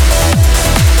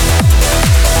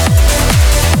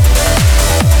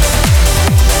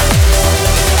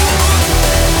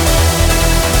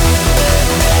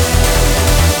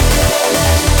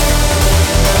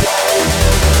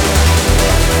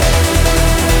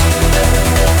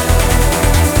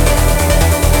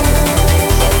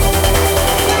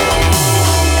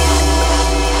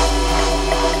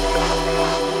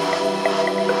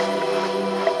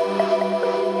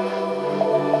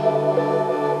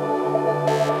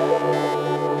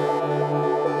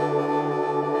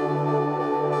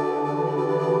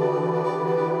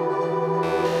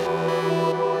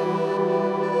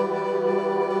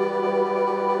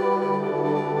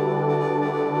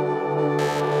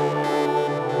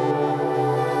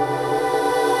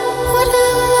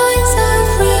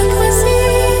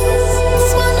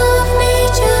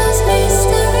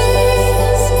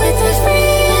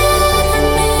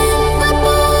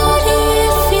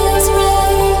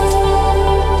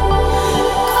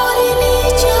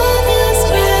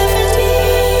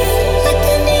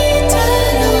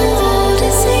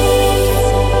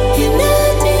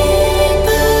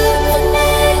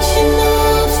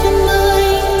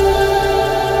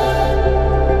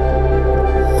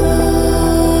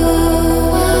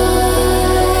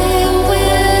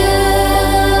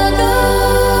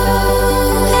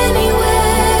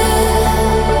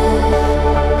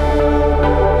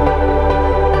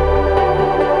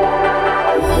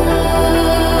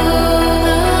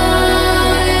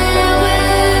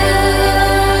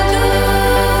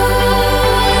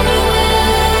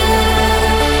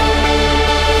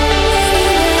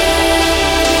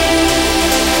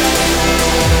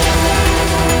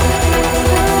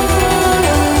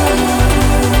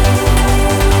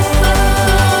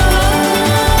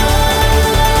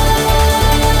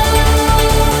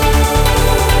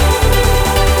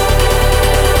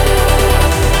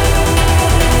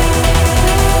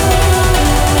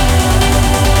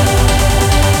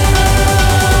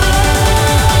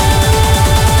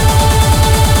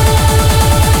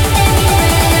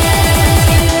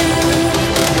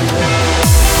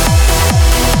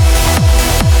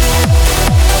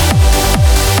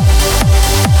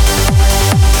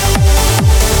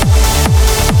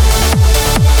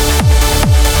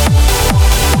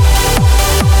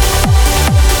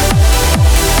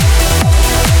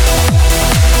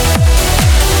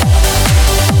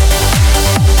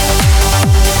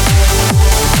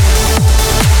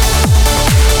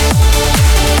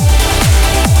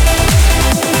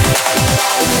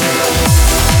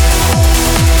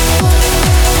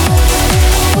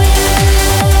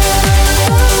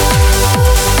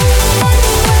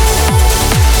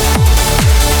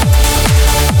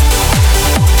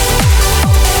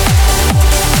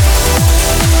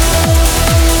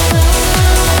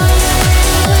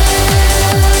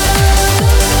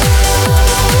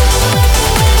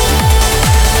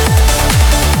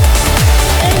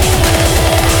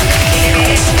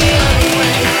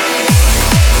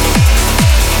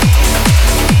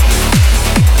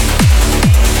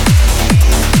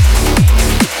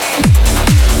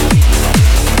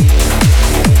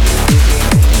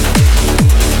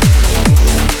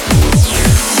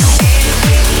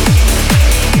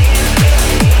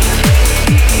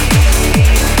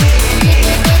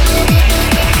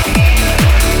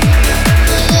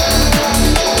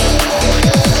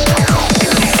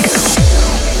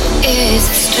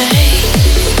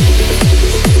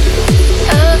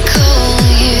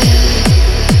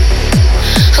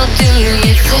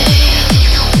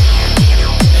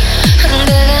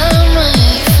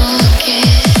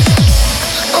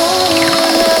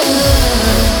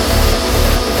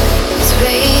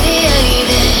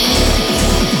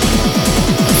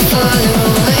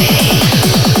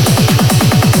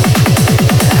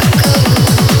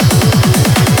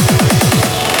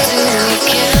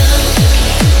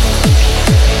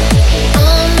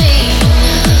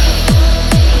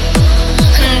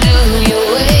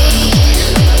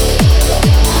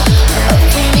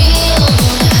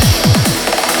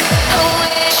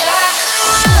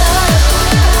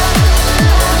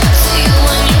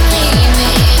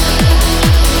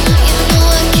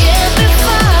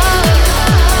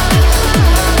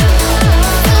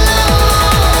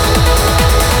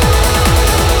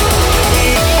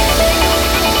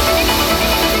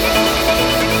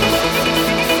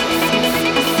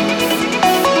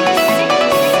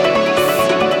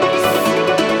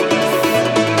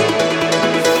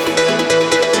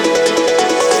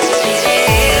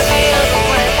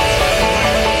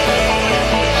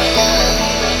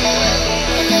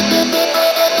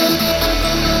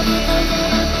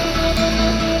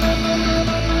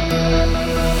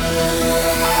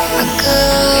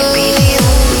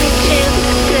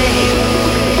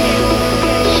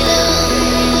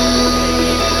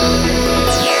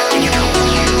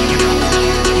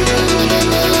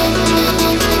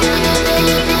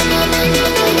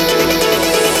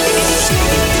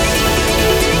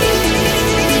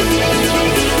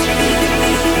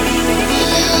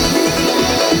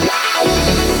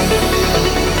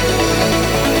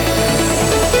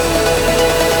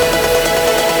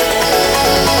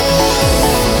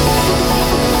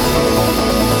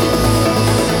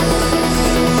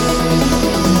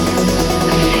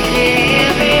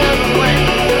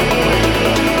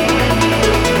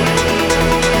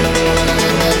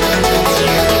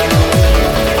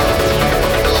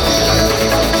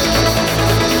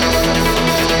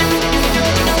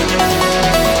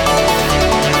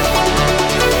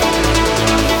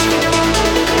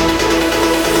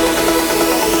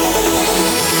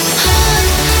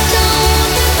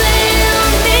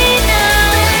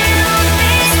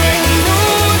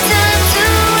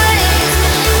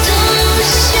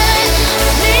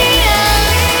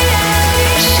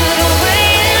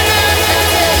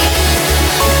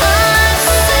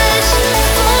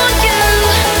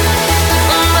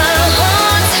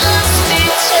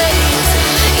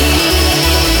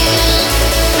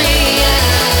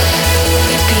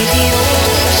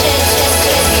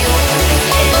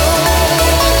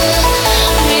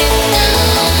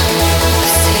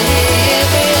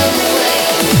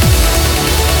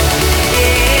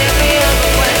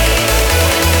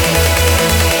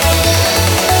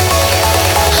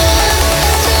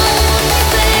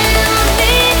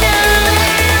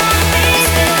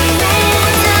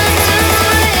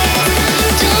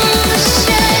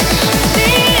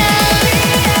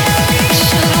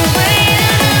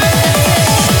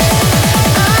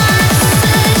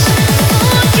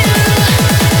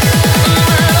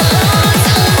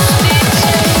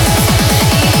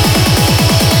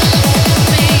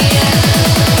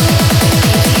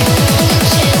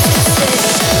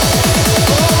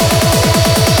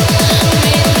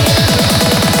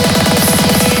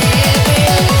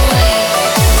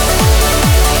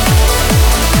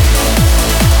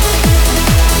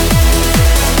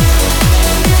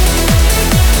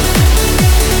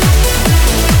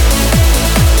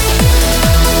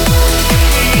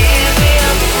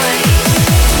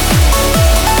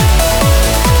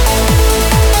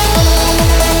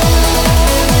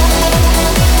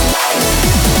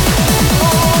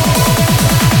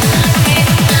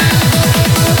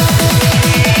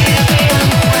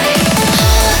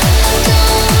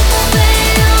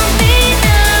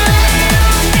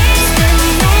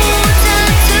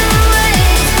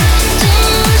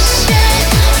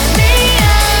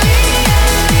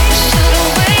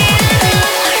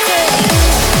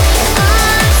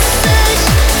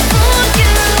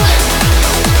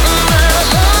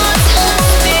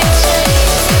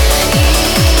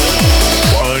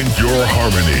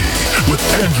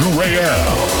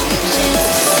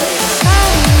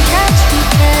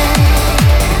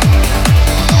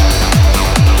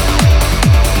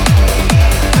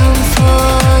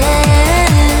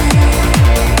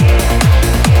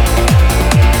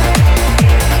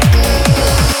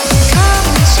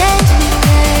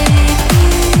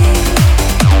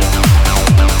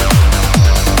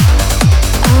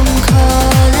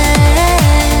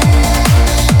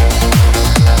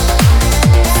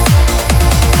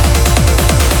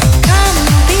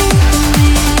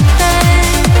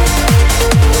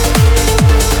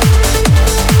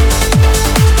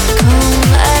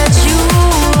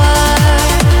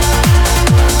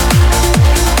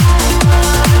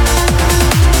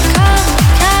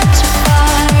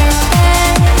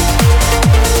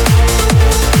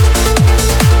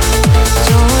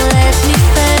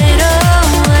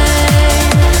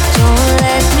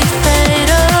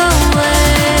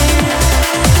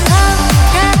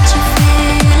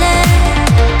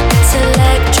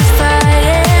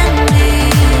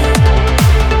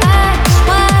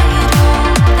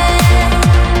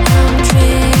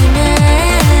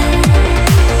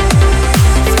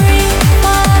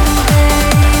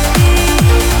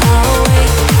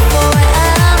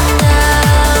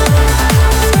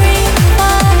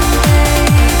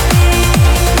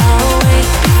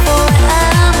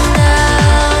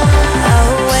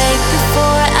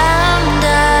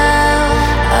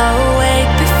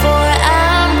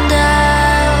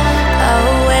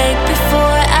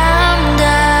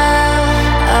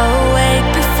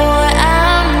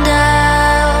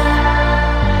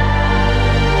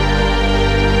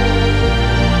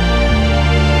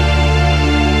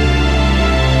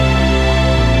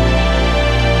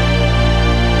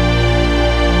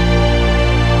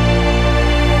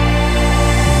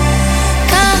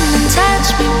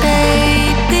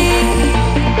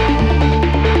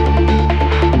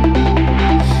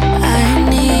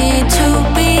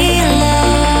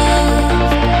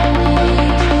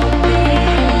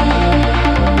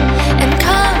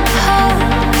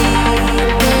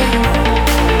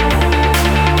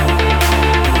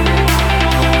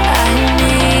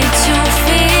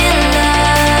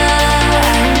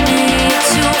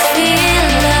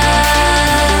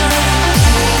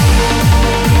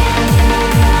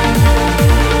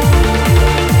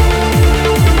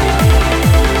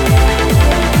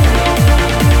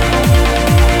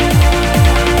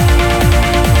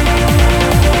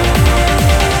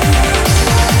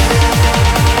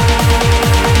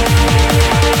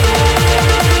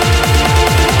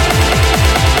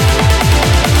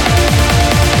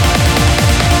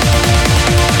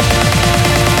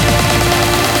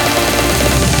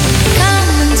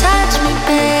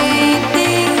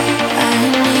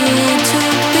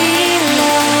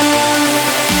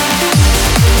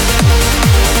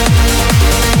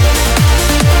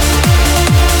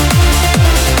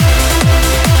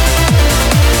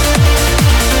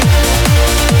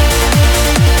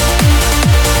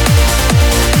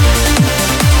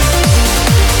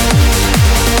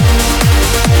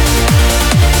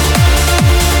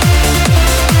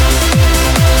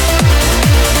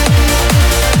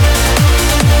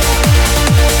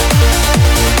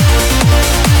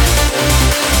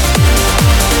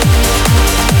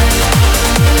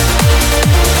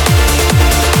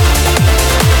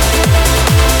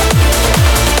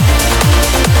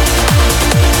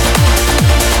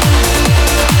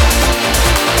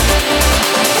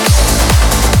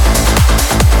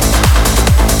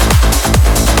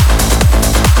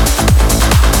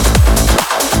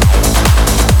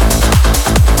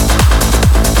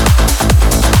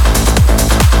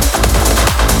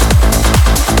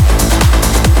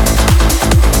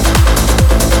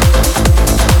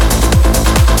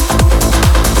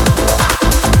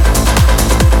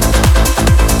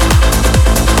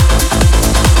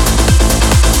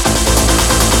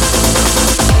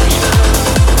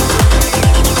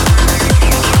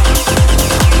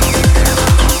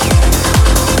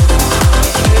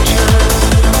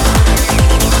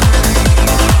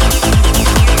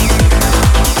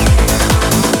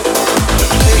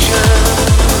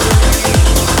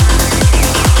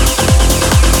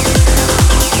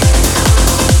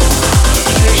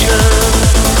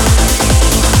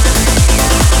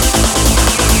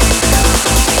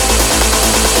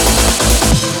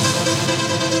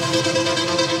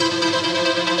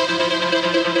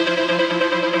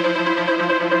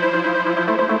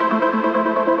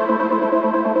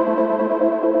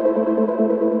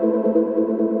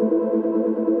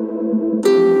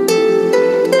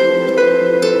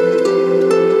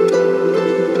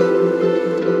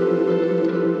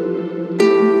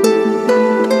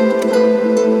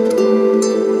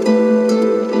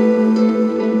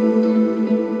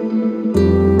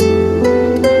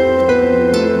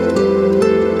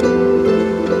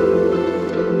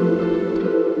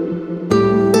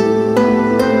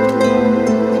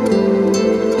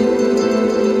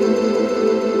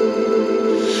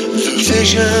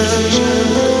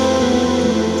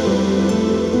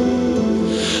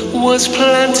 was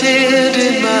planted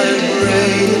in my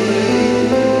brain.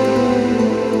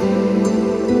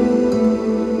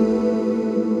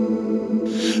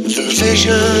 The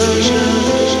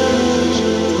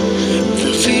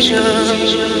vision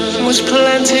was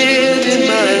planted in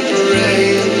my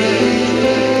brain.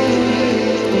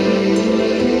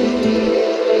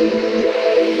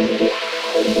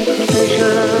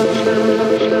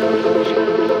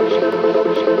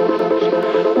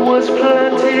 Was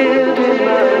planted in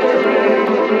my brain.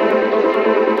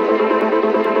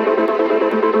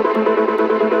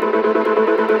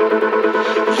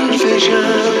 The vision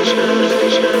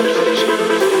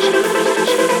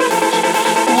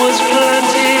was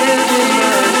planted in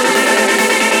my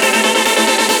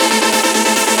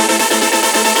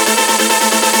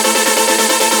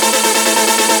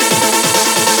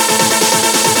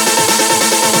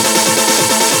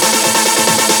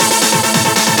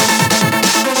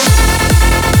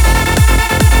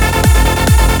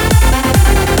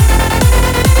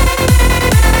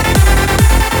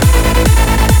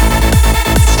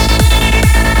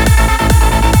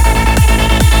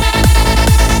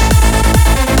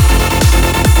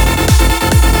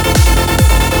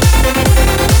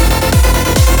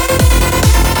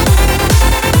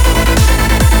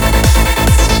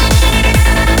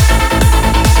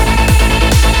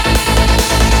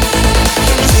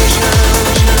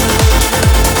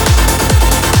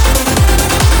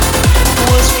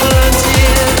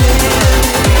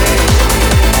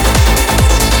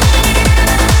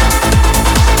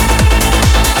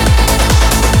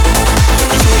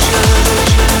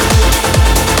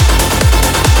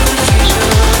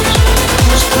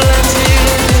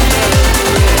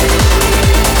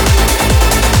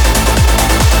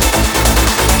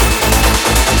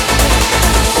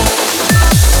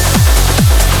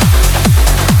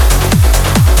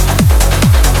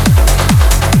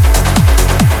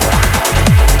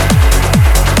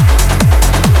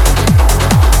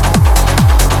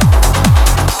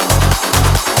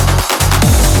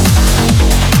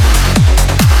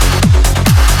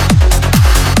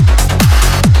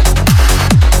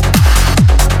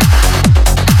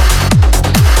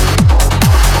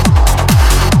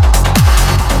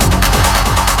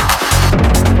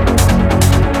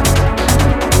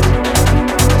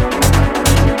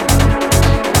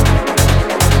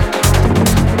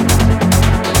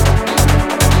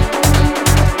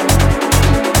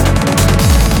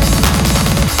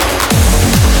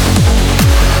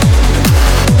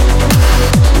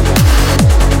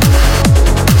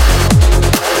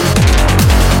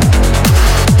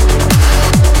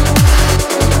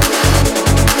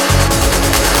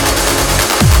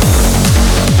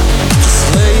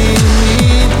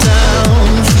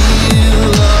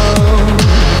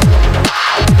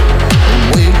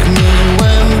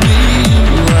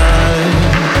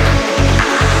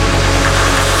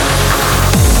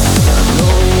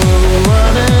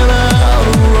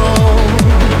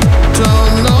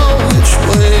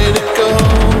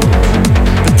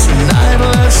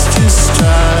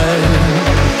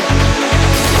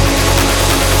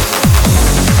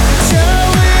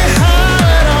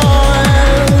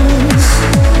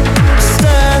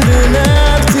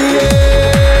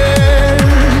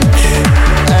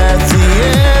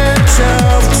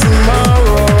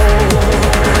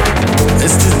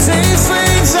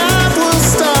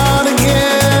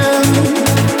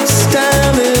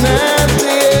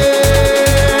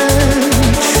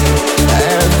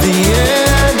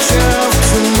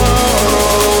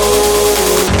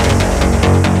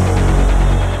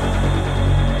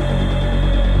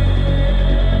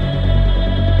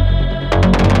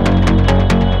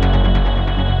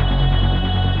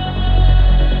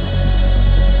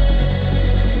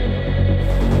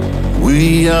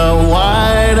We are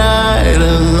wide-eyed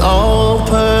and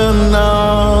open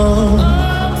now,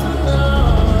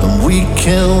 and we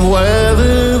can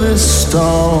weather the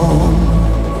storm.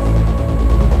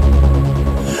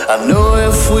 I know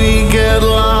if we get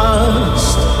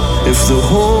lost, if the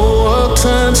whole world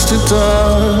turns to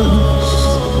dust,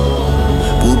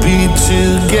 we'll be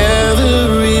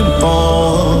together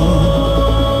reborn.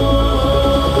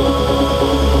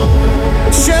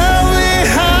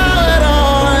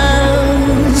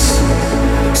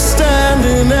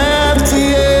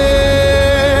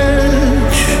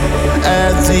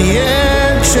 The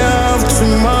edge of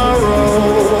tomorrow.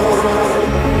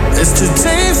 As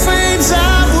today fades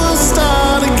out, we'll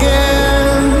start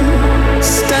again.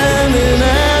 Standing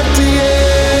at the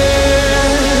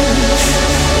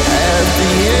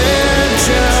edge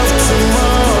of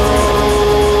tomorrow.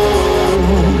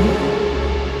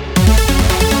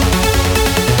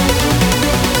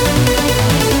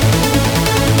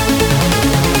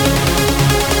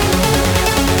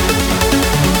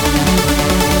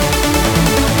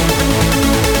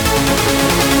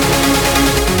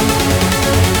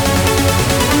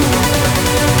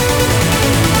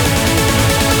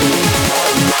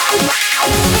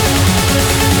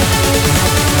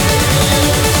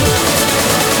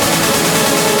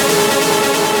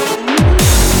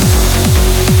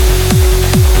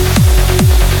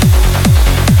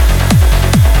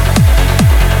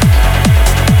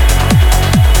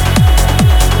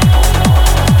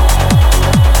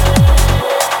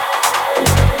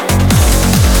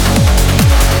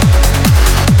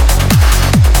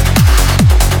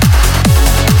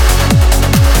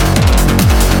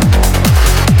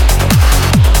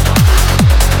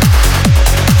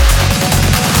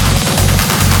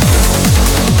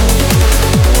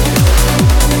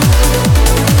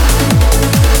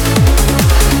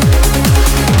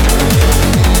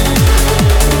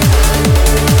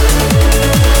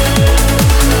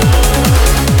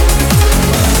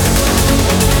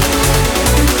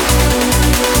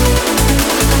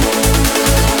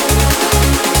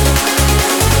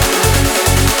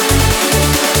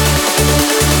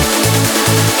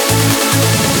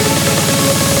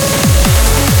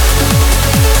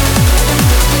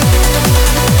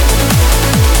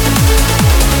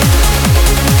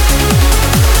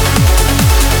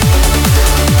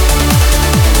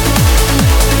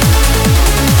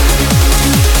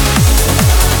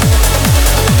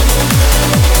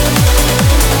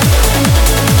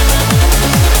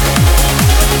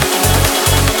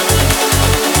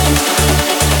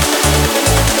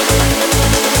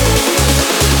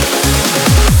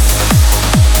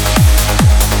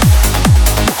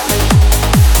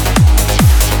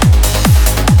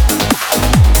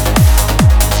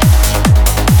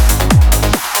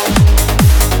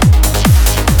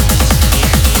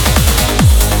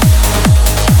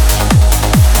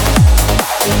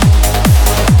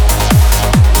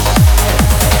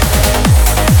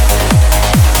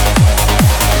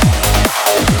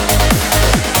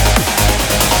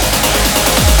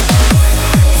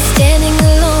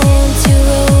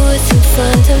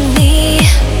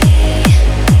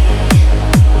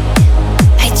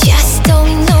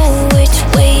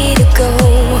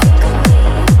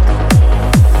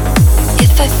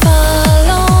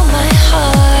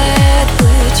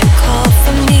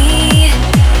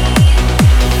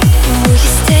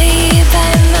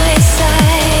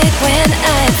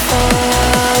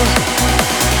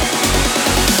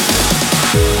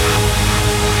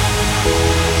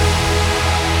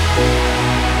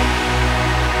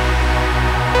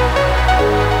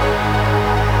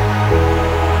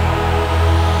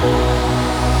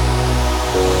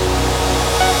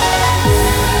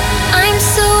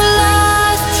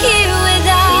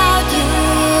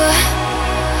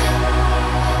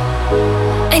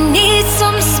 need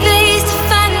some space to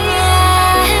find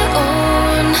my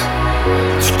own,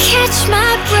 to catch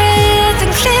my breath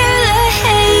and clear the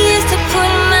haze, to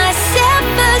put myself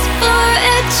first for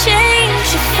a change,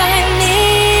 to find me,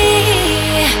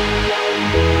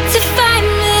 to find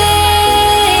me.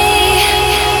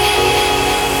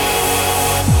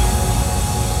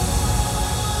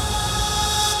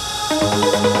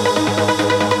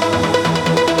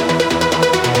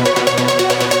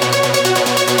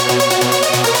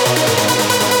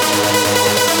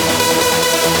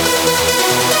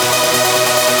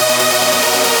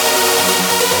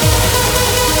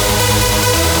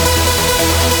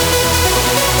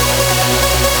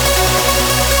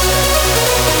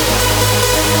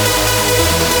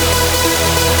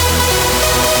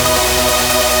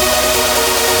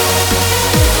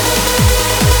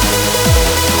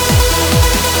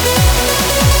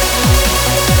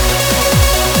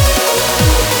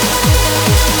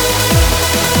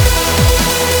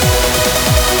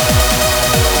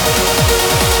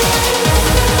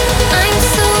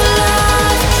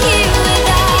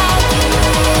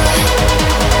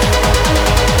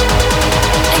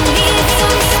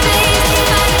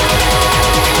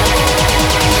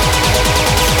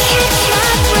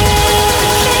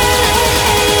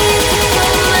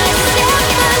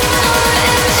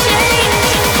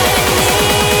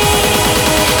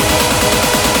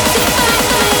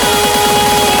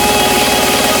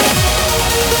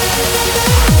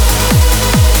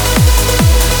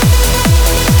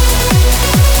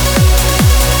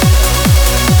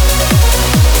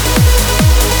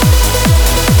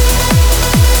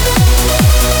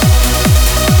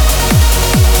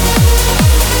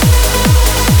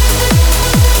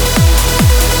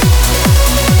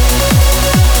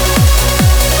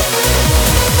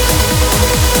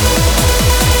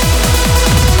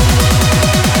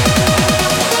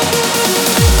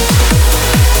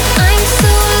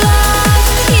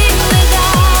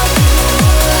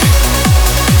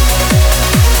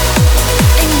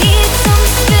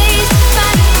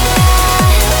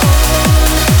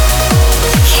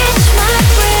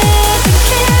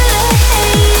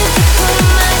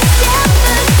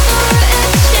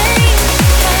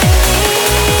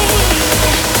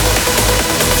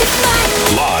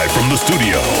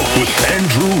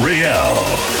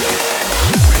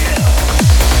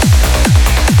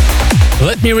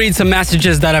 Let me read some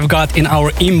messages that I've got in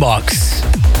our inbox.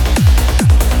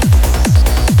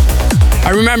 I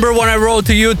remember when I wrote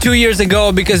to you 2 years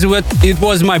ago because it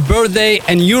was my birthday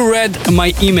and you read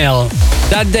my email.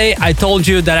 That day I told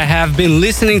you that I have been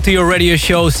listening to your radio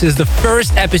show since the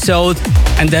first episode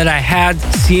and that I had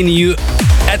seen you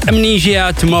at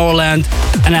Amnesia Tomorrowland,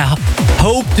 and I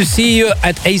hope to see you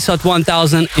at ASOT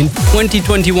 1000 in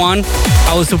 2021.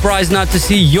 I was surprised not to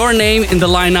see your name in the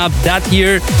lineup that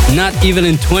year, not even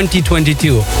in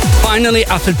 2022. Finally,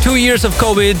 after 2 years of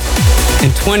COVID,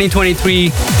 in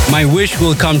 2023, my wish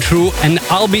will come true and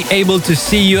I'll be able to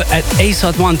see you at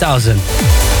ASOT 1000.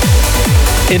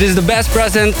 It is the best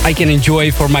present I can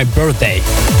enjoy for my birthday.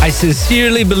 I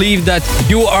sincerely believe that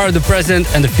you are the present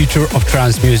and the future of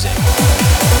trance music.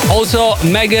 Also,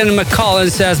 Megan McCollin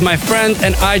says, my friend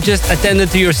and I just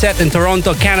attended to your set in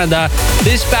Toronto, Canada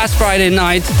this past Friday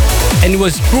night, and it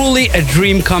was truly a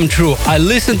dream come true. I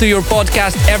listen to your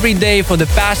podcast every day for the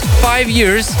past 5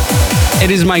 years.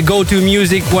 It is my go-to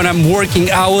music when I'm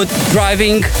working out,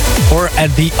 driving, or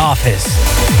at the office.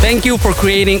 Thank you for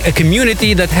creating a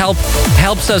community that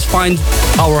helps us find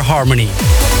our harmony.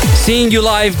 Seeing you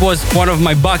live was one of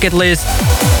my bucket lists,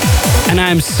 and I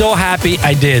am so happy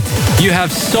I did. You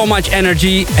have so much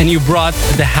energy and you brought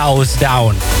the house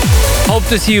down. Hope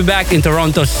to see you back in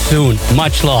Toronto soon.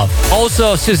 Much love.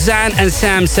 Also, Suzanne and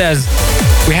Sam says,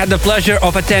 we had the pleasure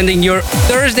of attending your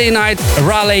Thursday night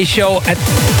Raleigh show at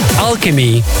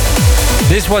Alchemy.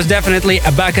 This was definitely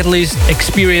a bucket list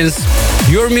experience.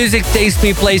 Your music takes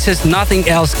me places nothing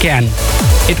else can.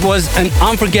 It was an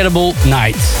unforgettable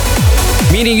night.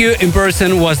 Meeting you in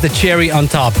person was the cherry on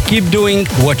top. Keep doing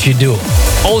what you do.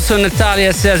 Also,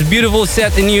 Natalia says, beautiful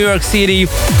set in New York City.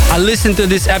 I listened to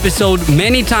this episode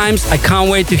many times. I can't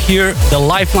wait to hear the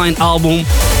Lifeline album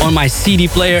on my CD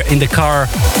player in the car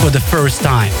for the first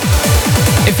time.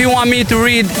 If you want me to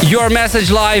read your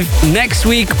message live next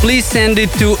week, please send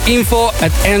it to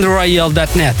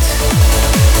info@andrewrayel.net.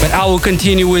 But I will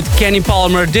continue with Kenny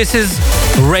Palmer. This is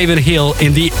Raven Hill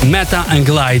in the Meta and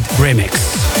Glide remix.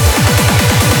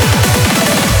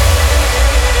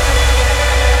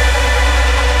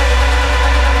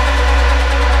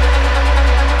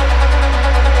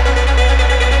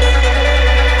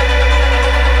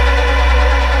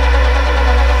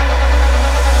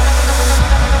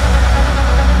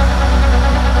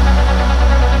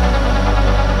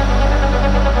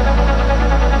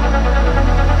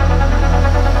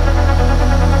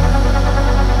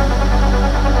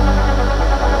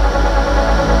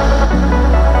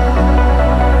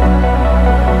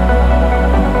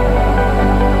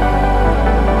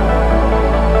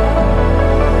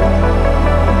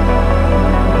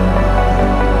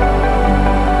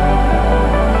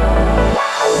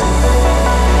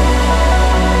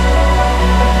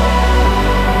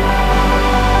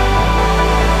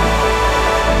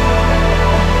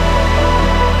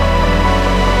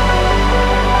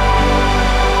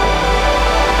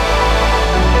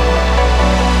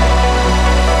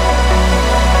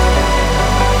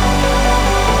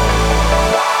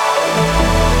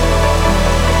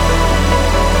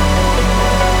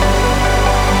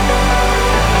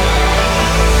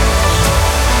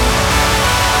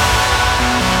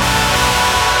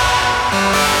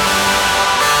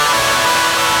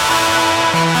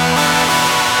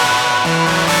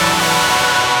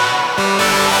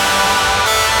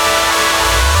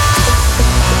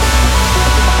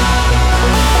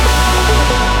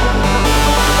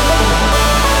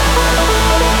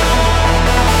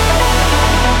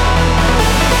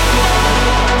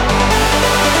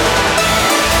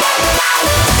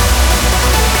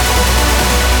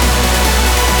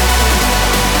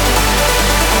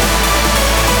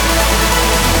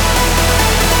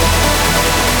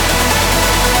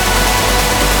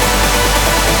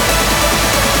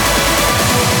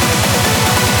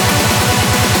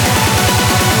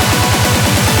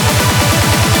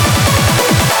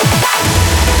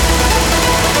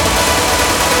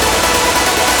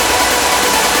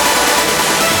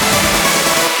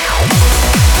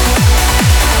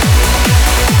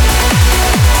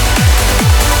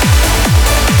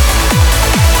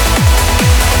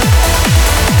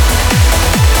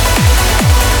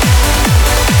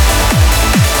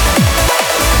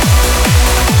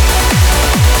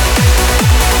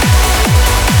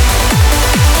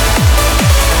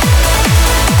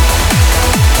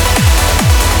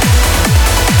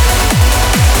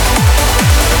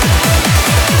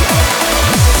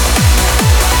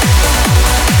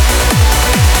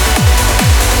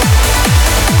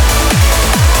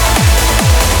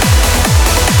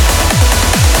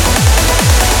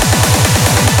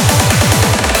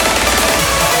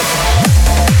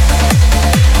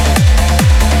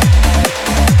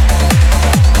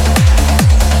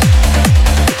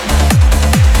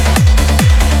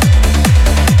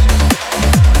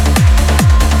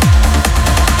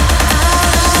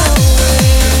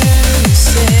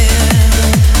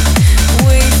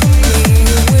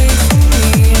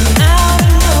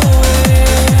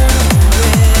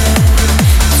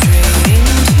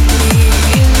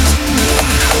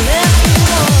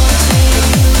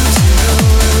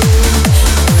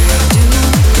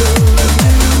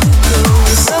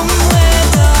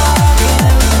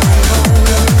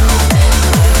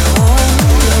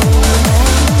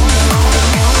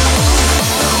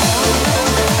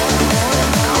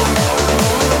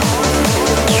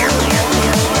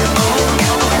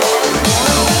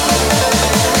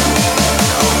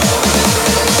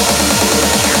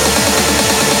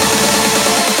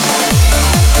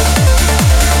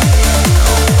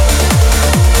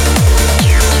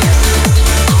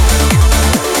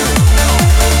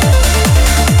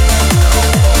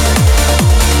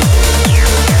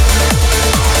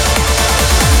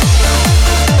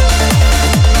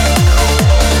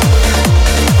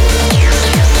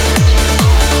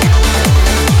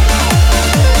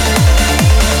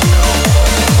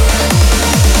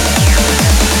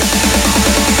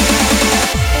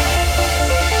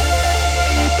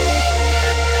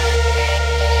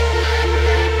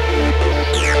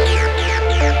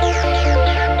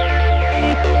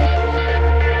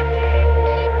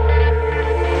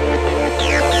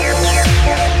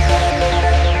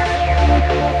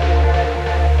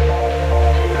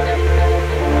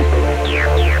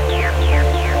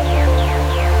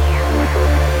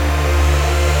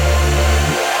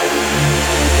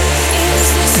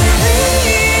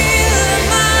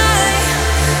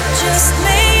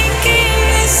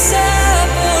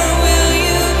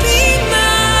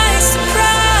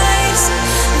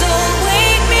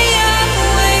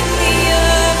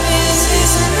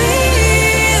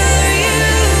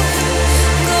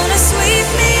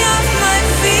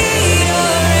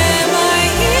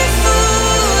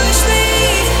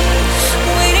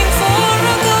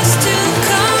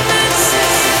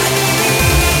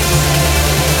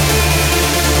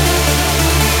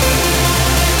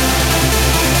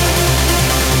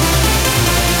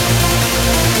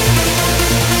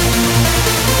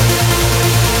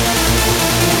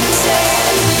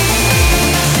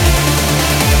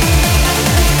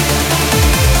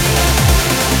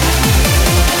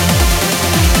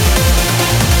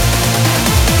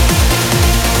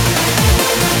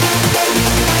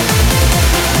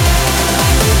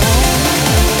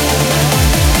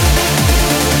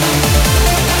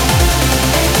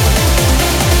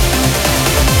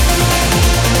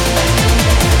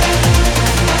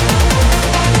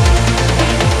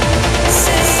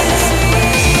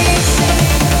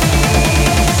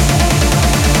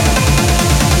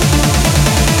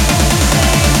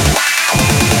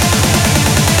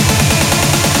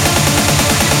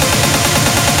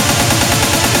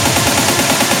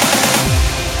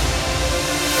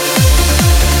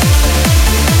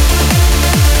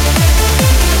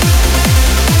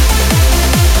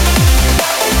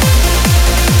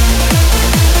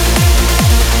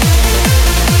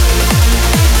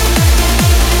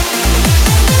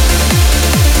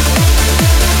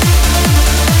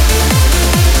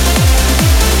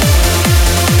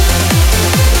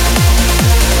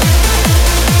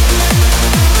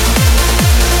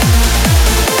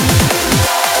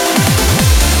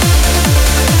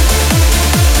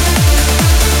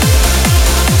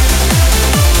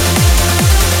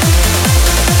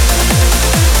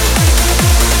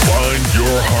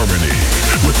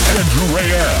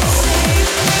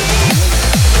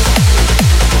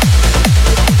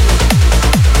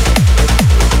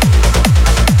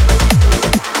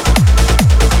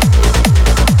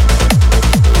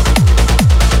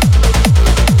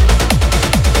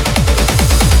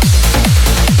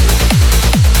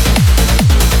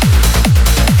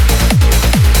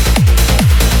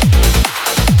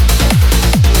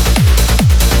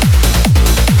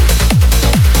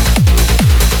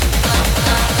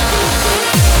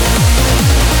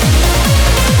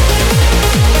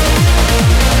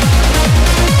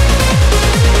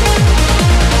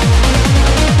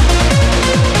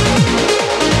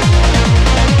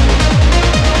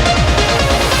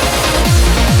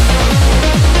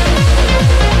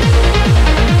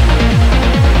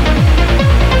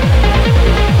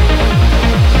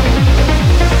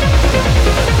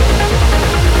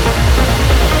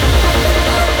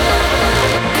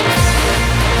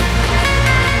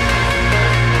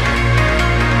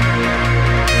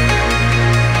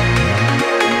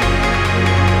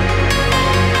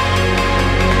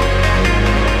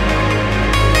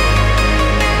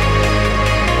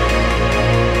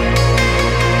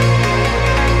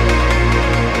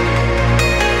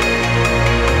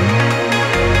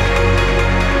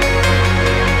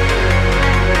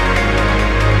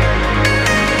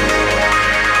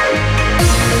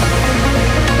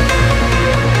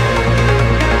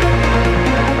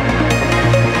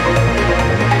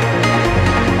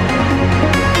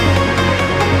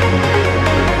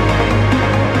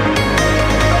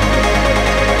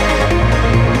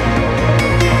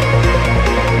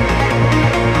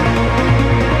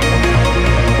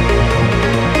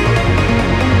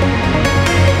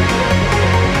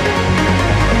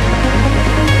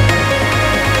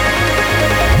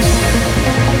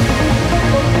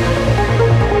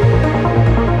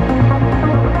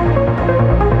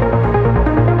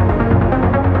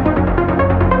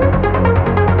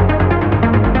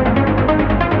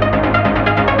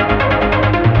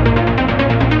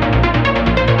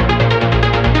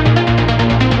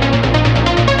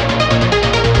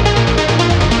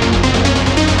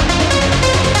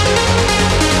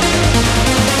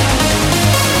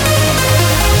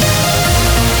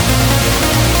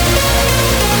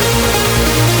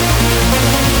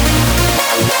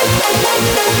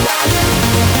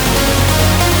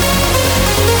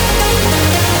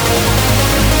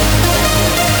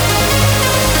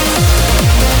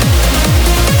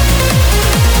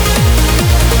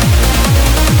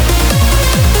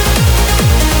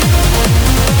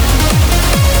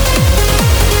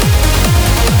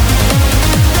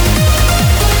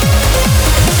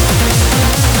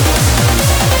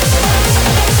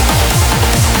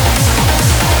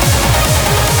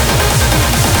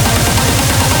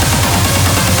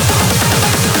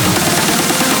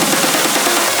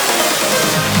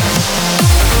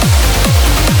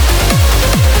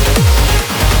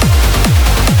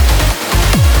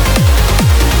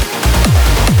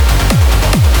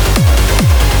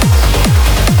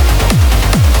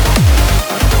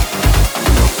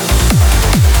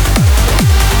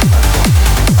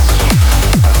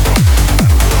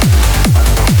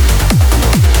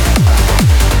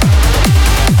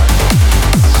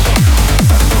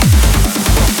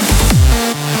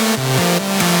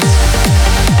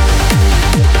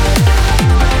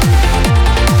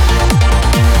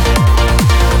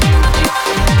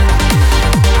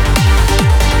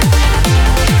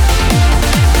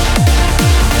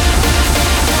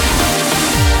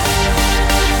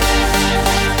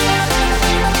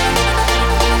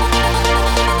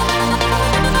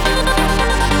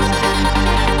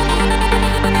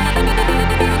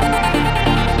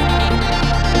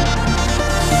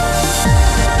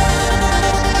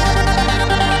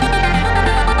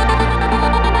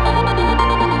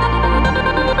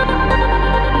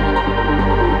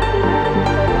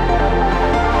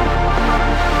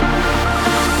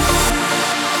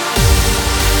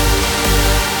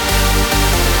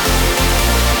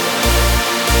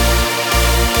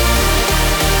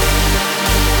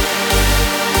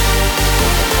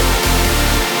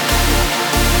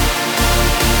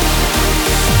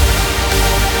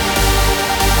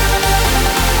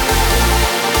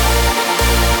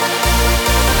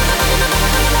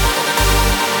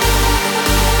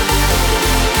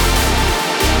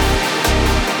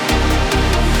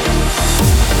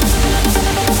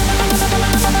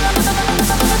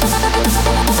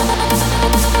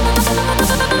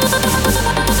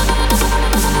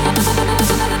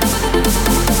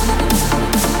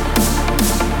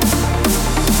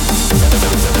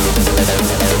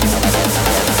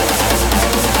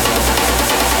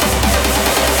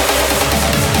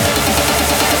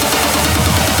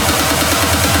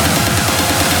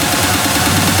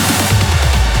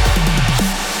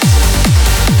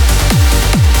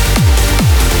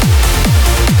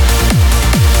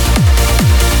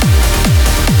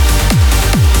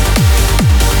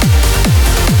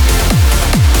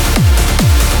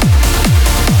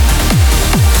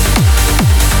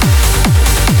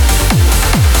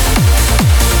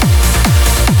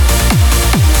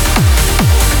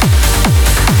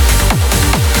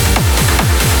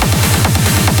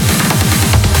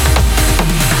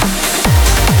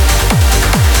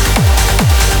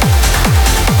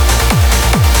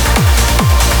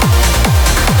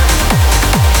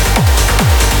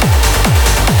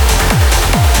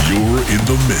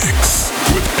 the mix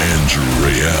with Andrew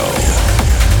Rayel.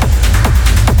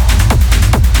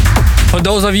 For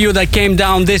those of you that came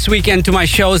down this weekend to my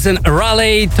shows in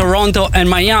Raleigh, Toronto, and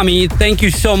Miami, thank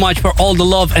you so much for all the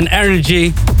love and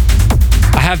energy.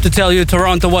 I have to tell you,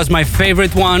 Toronto was my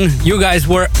favorite one. You guys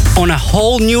were on a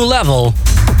whole new level.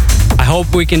 I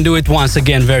hope we can do it once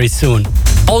again very soon.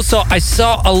 Also, I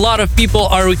saw a lot of people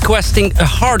are requesting a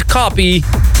hard copy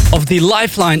of the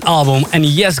Lifeline album. And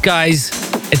yes, guys,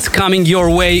 it's coming your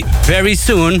way very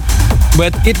soon,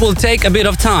 but it will take a bit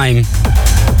of time.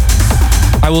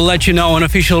 I will let you know an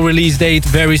official release date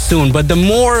very soon. But the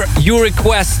more you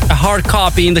request a hard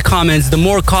copy in the comments, the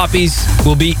more copies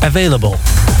will be available.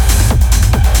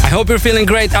 I hope you're feeling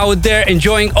great out there,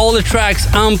 enjoying all the tracks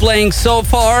I'm playing so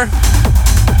far.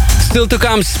 Still to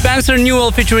come, Spencer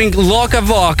Newell featuring Loca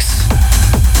Vox.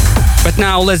 But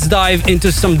now let's dive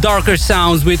into some darker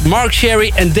sounds with Mark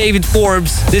Sherry and David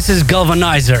Forbes. This is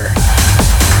Galvanizer.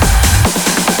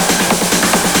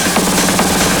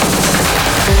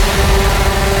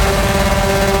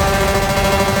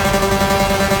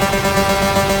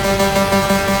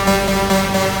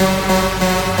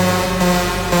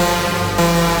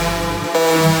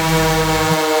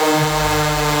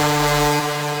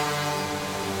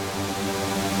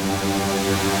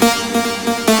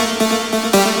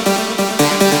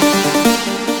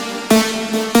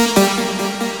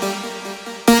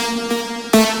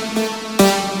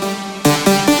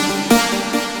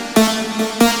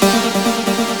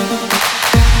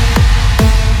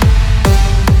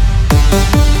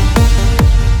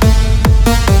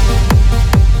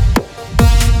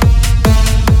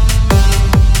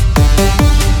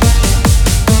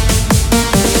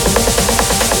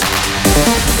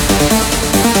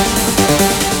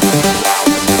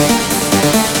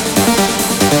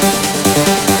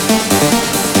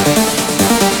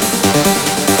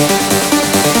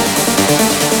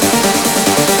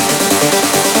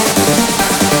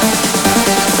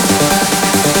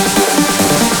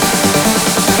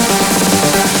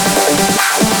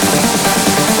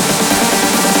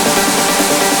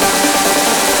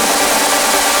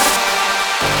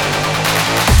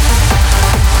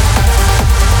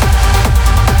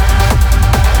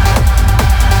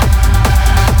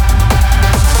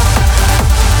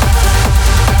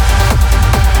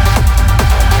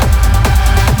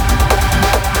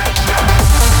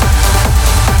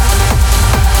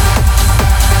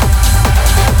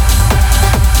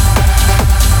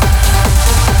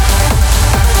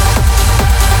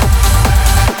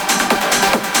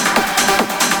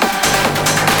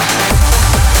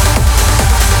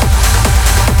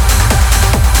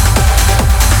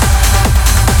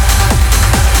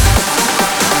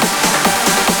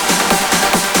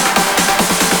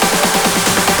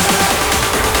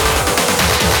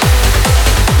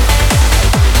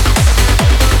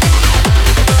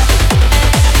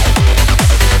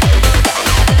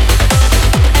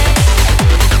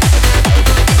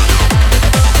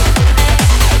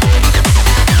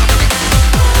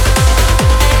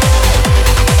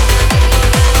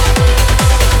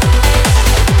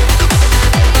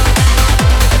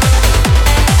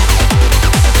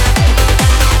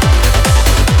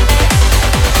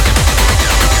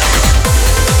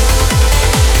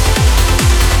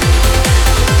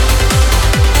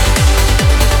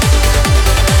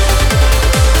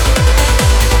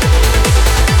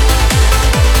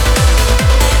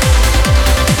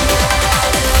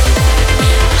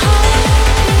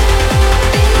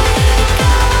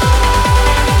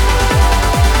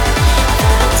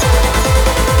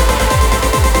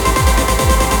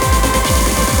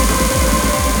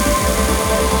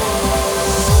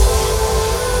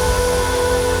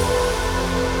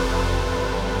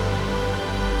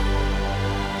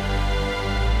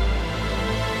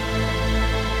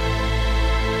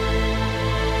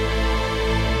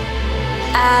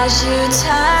 As you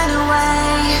turn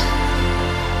away,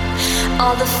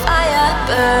 all the fire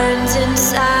burns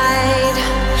inside.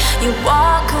 You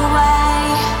walk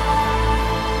away,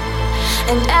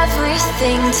 and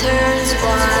everything turns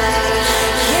white.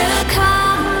 You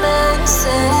come and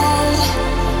say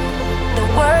the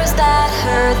words that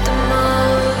hurt the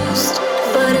most,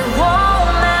 but it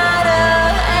won't matter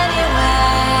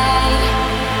anyway.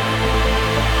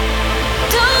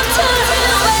 Don't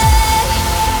turn away.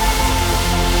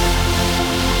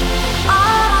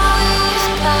 All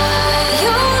we've got,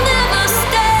 you'll never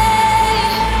stay,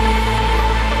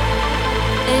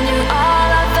 and you're all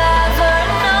I've ever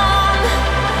known.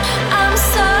 I'm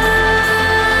sorry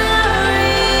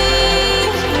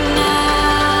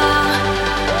now.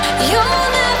 You'll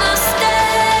never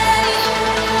stay.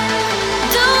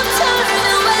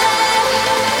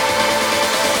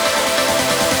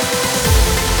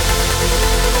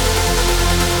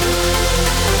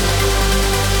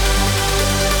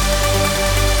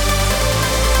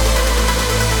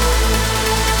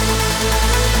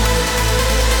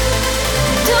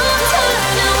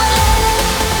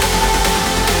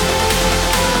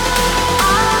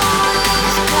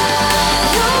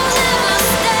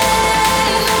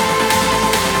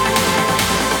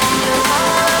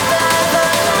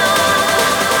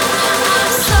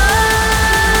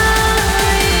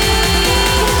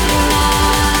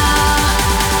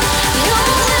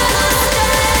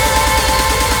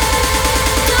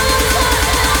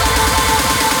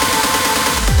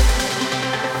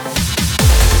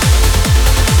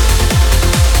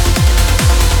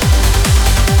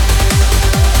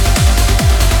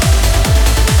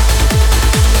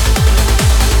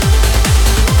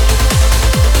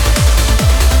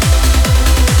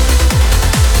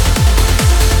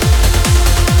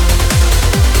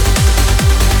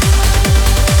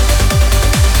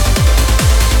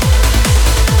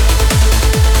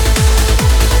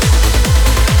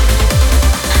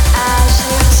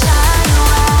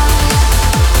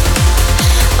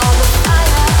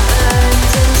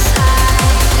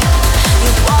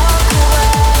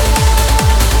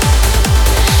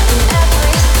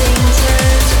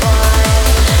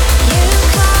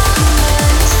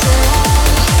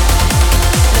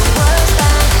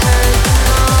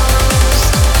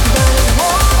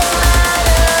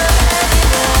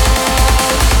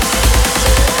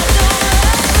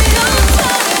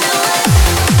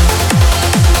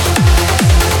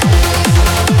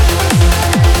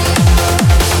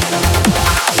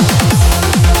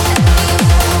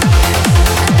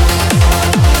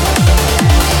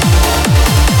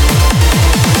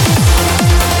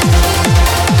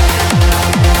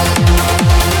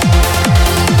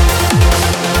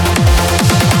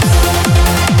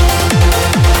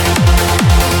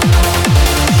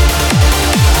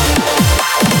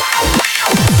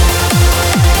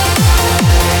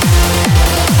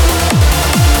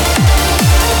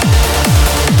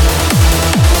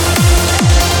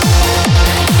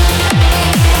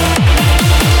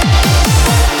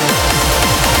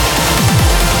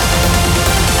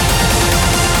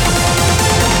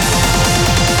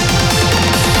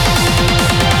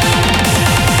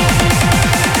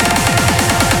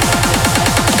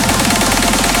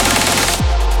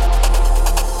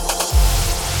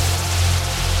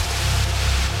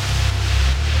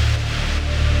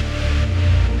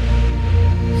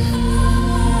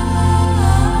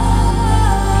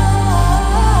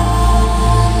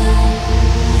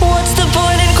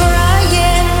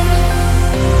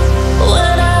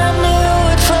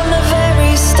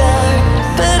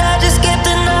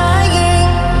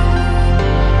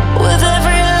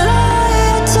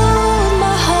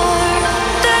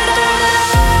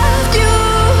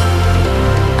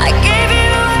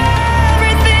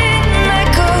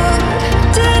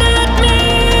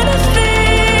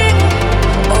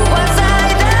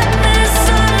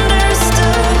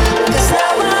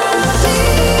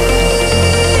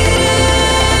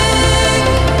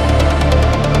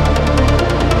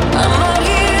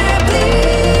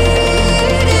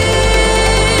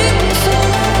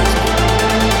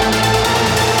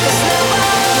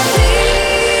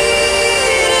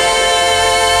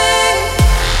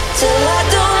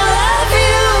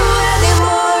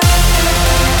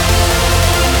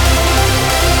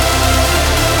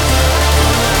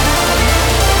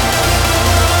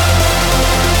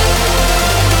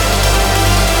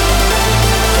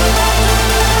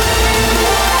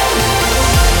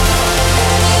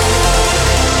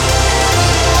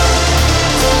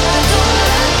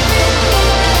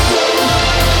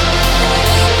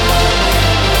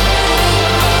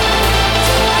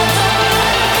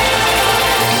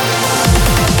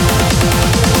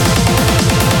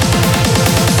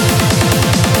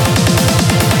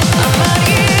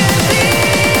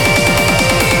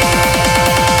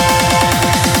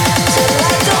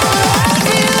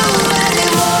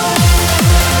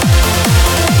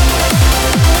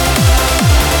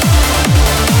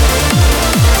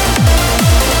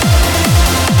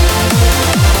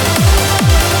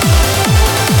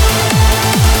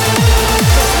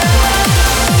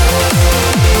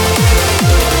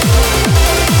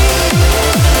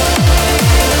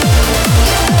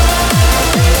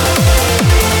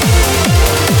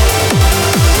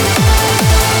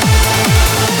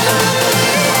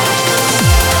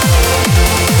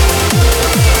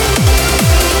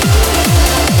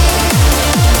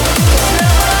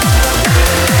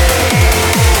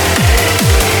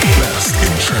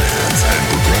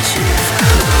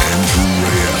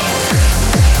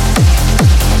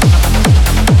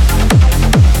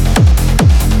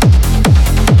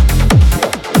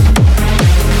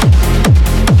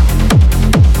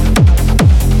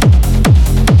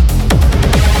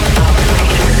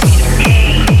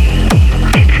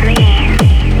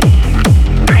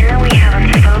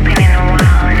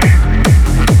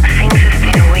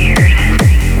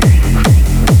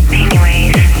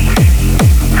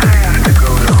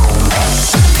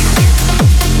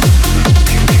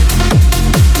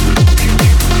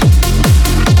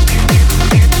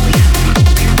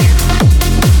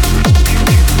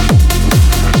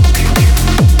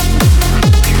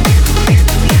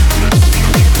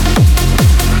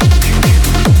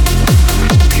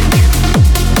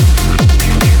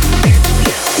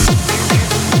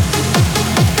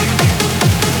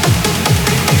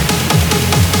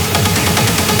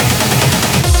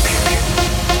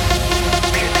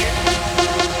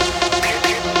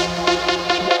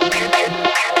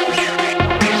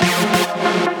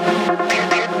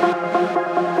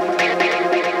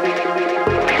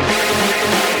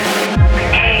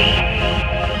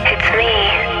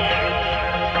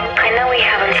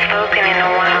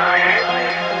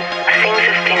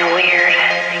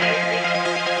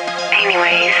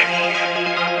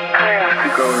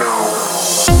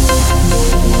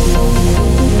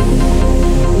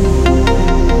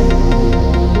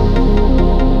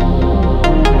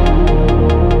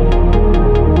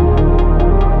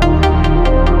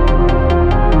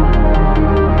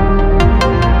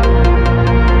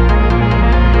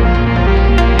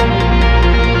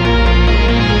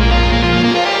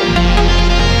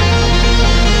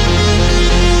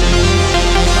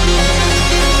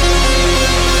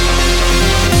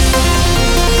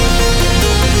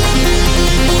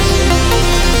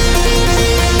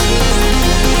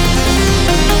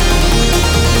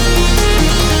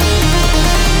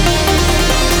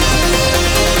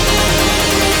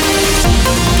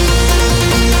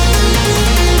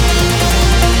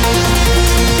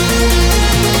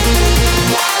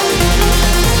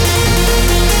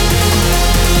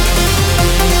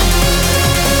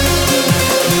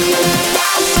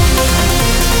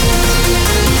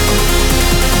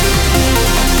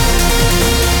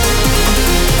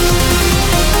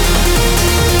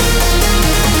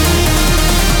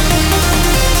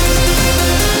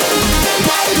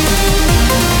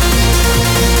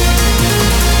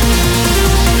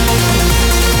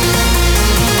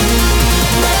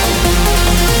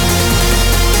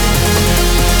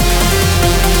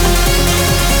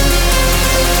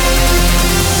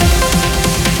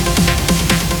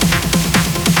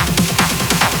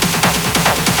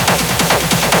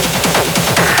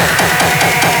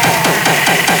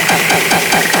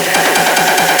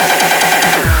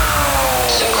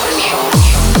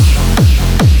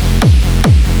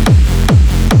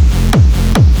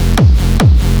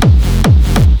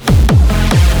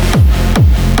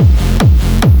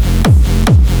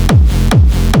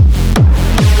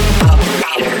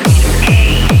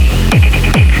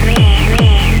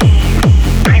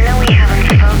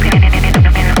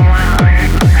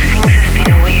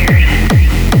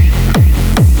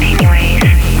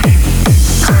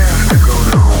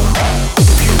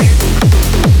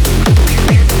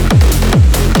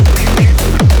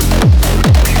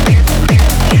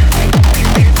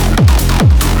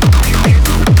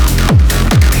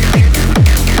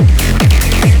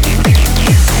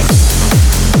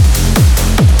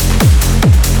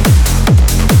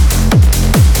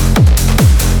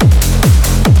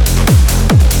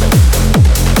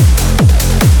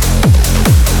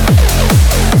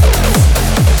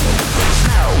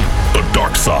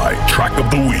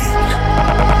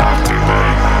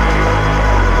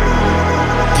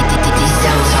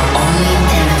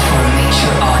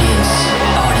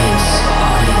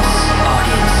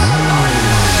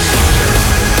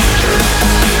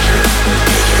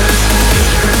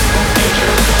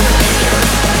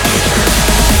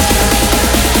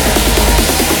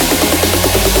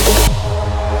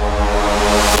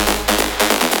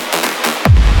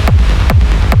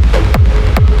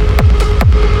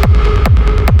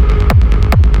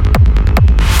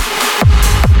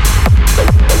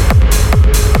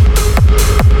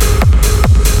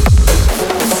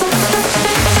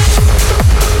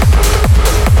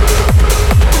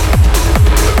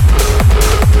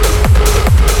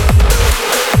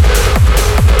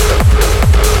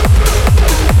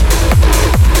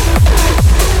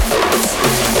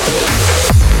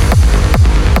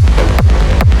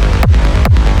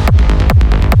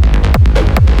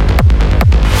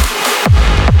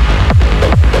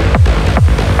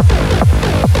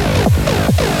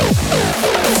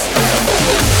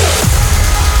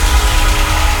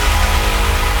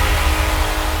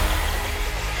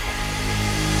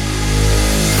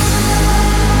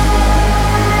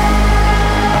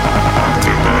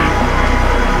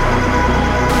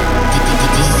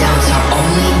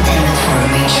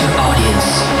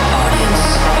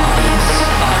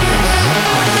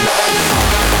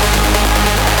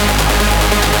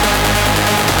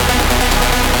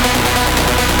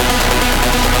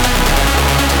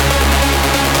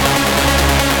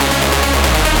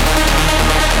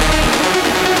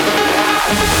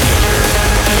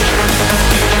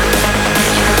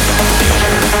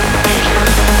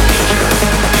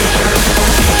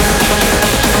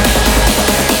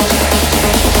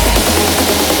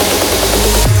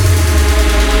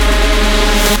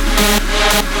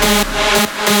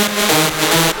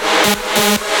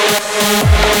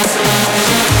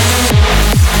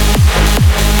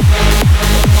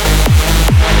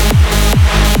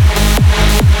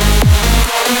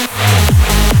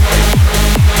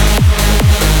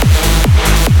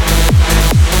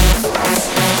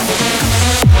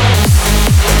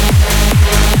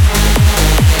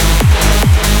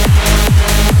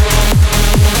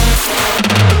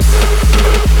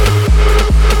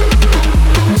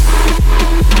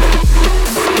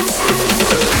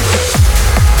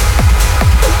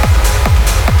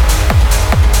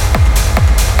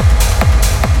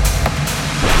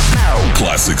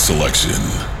 selection.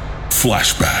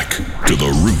 Flashback to the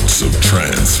roots of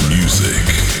trance music.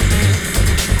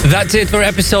 That's it for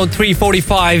episode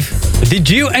 345. Did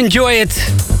you enjoy it?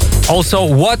 Also,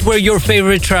 what were your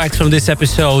favorite tracks from this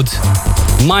episode?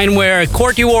 Mine were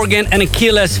Corti Organ and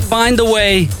Achilles Find the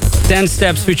Way, 10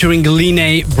 Steps featuring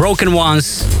Line, Broken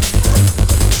Ones,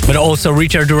 but also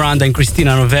Richard Durand and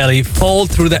Christina Novelli, Fall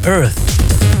Through the Earth.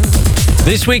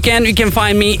 This weekend you can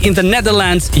find me in the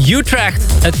Netherlands, Utrecht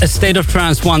at A State of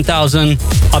Trance 1000.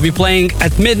 I'll be playing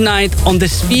at midnight on the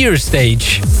Sphere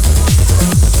stage.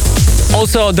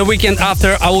 Also, the weekend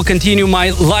after, I will continue my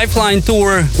Lifeline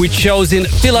tour with shows in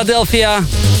Philadelphia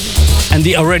and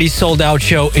the already sold out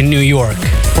show in New York.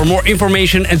 For more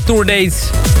information and tour dates,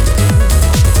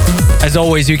 as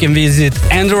always, you can visit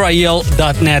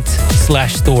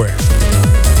andrewrayel.net/tour.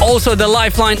 Also, the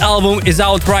Lifeline album is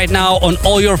out right now on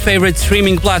all your favorite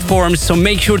streaming platforms, so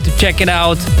make sure to check it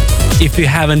out if you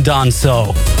haven't done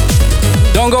so.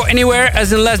 Don't go anywhere,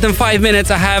 as in less than 5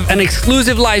 minutes I have an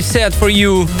exclusive live set for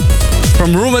you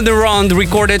from Ruben de Ronde,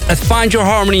 recorded at Find Your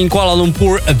Harmony in Kuala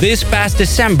Lumpur this past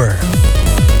December.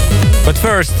 But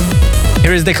first,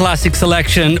 here is the classic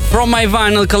selection from my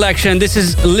vinyl collection. This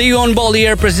is Leon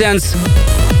Bollier presents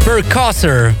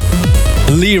Percusser,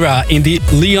 Lyra in the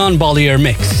Leon Bollier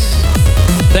mix.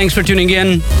 Thanks for tuning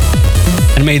in,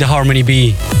 and may the harmony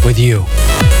be with you.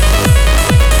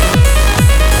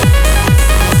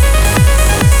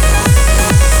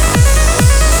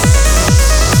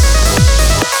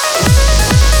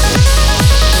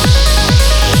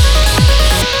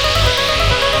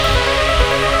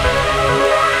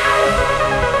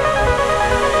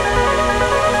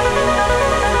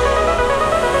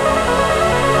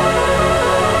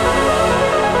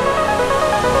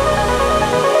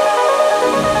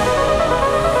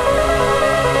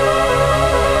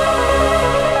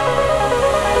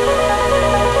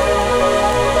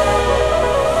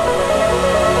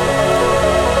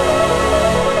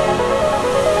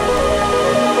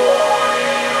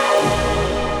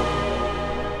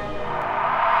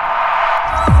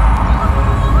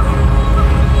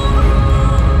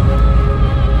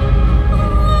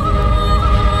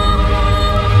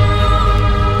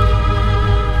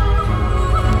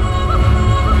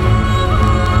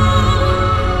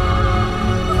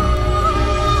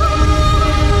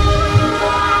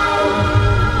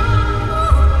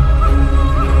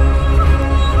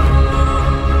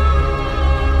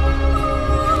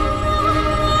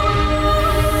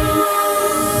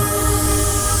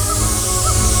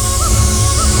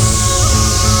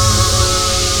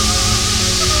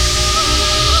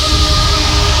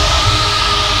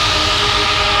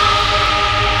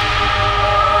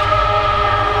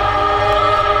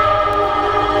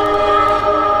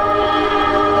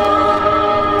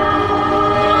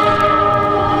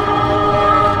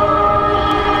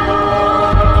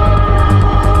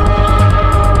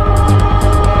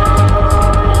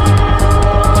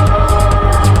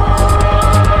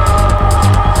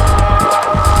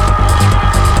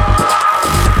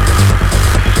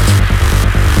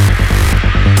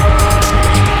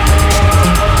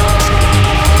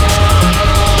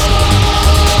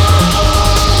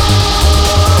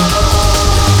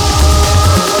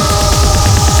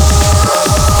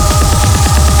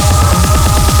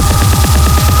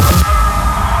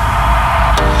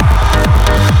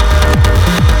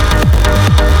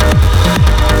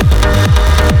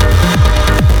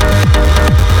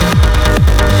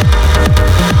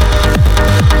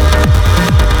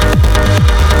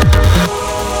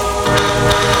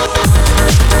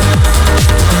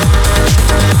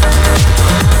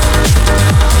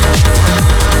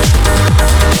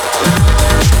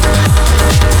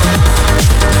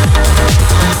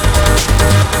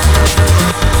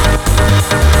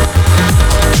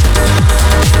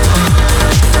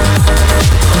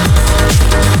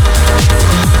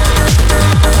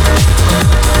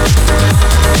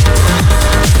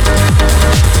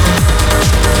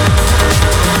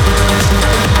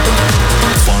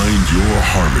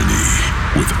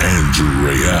 With Andrew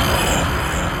Rayel.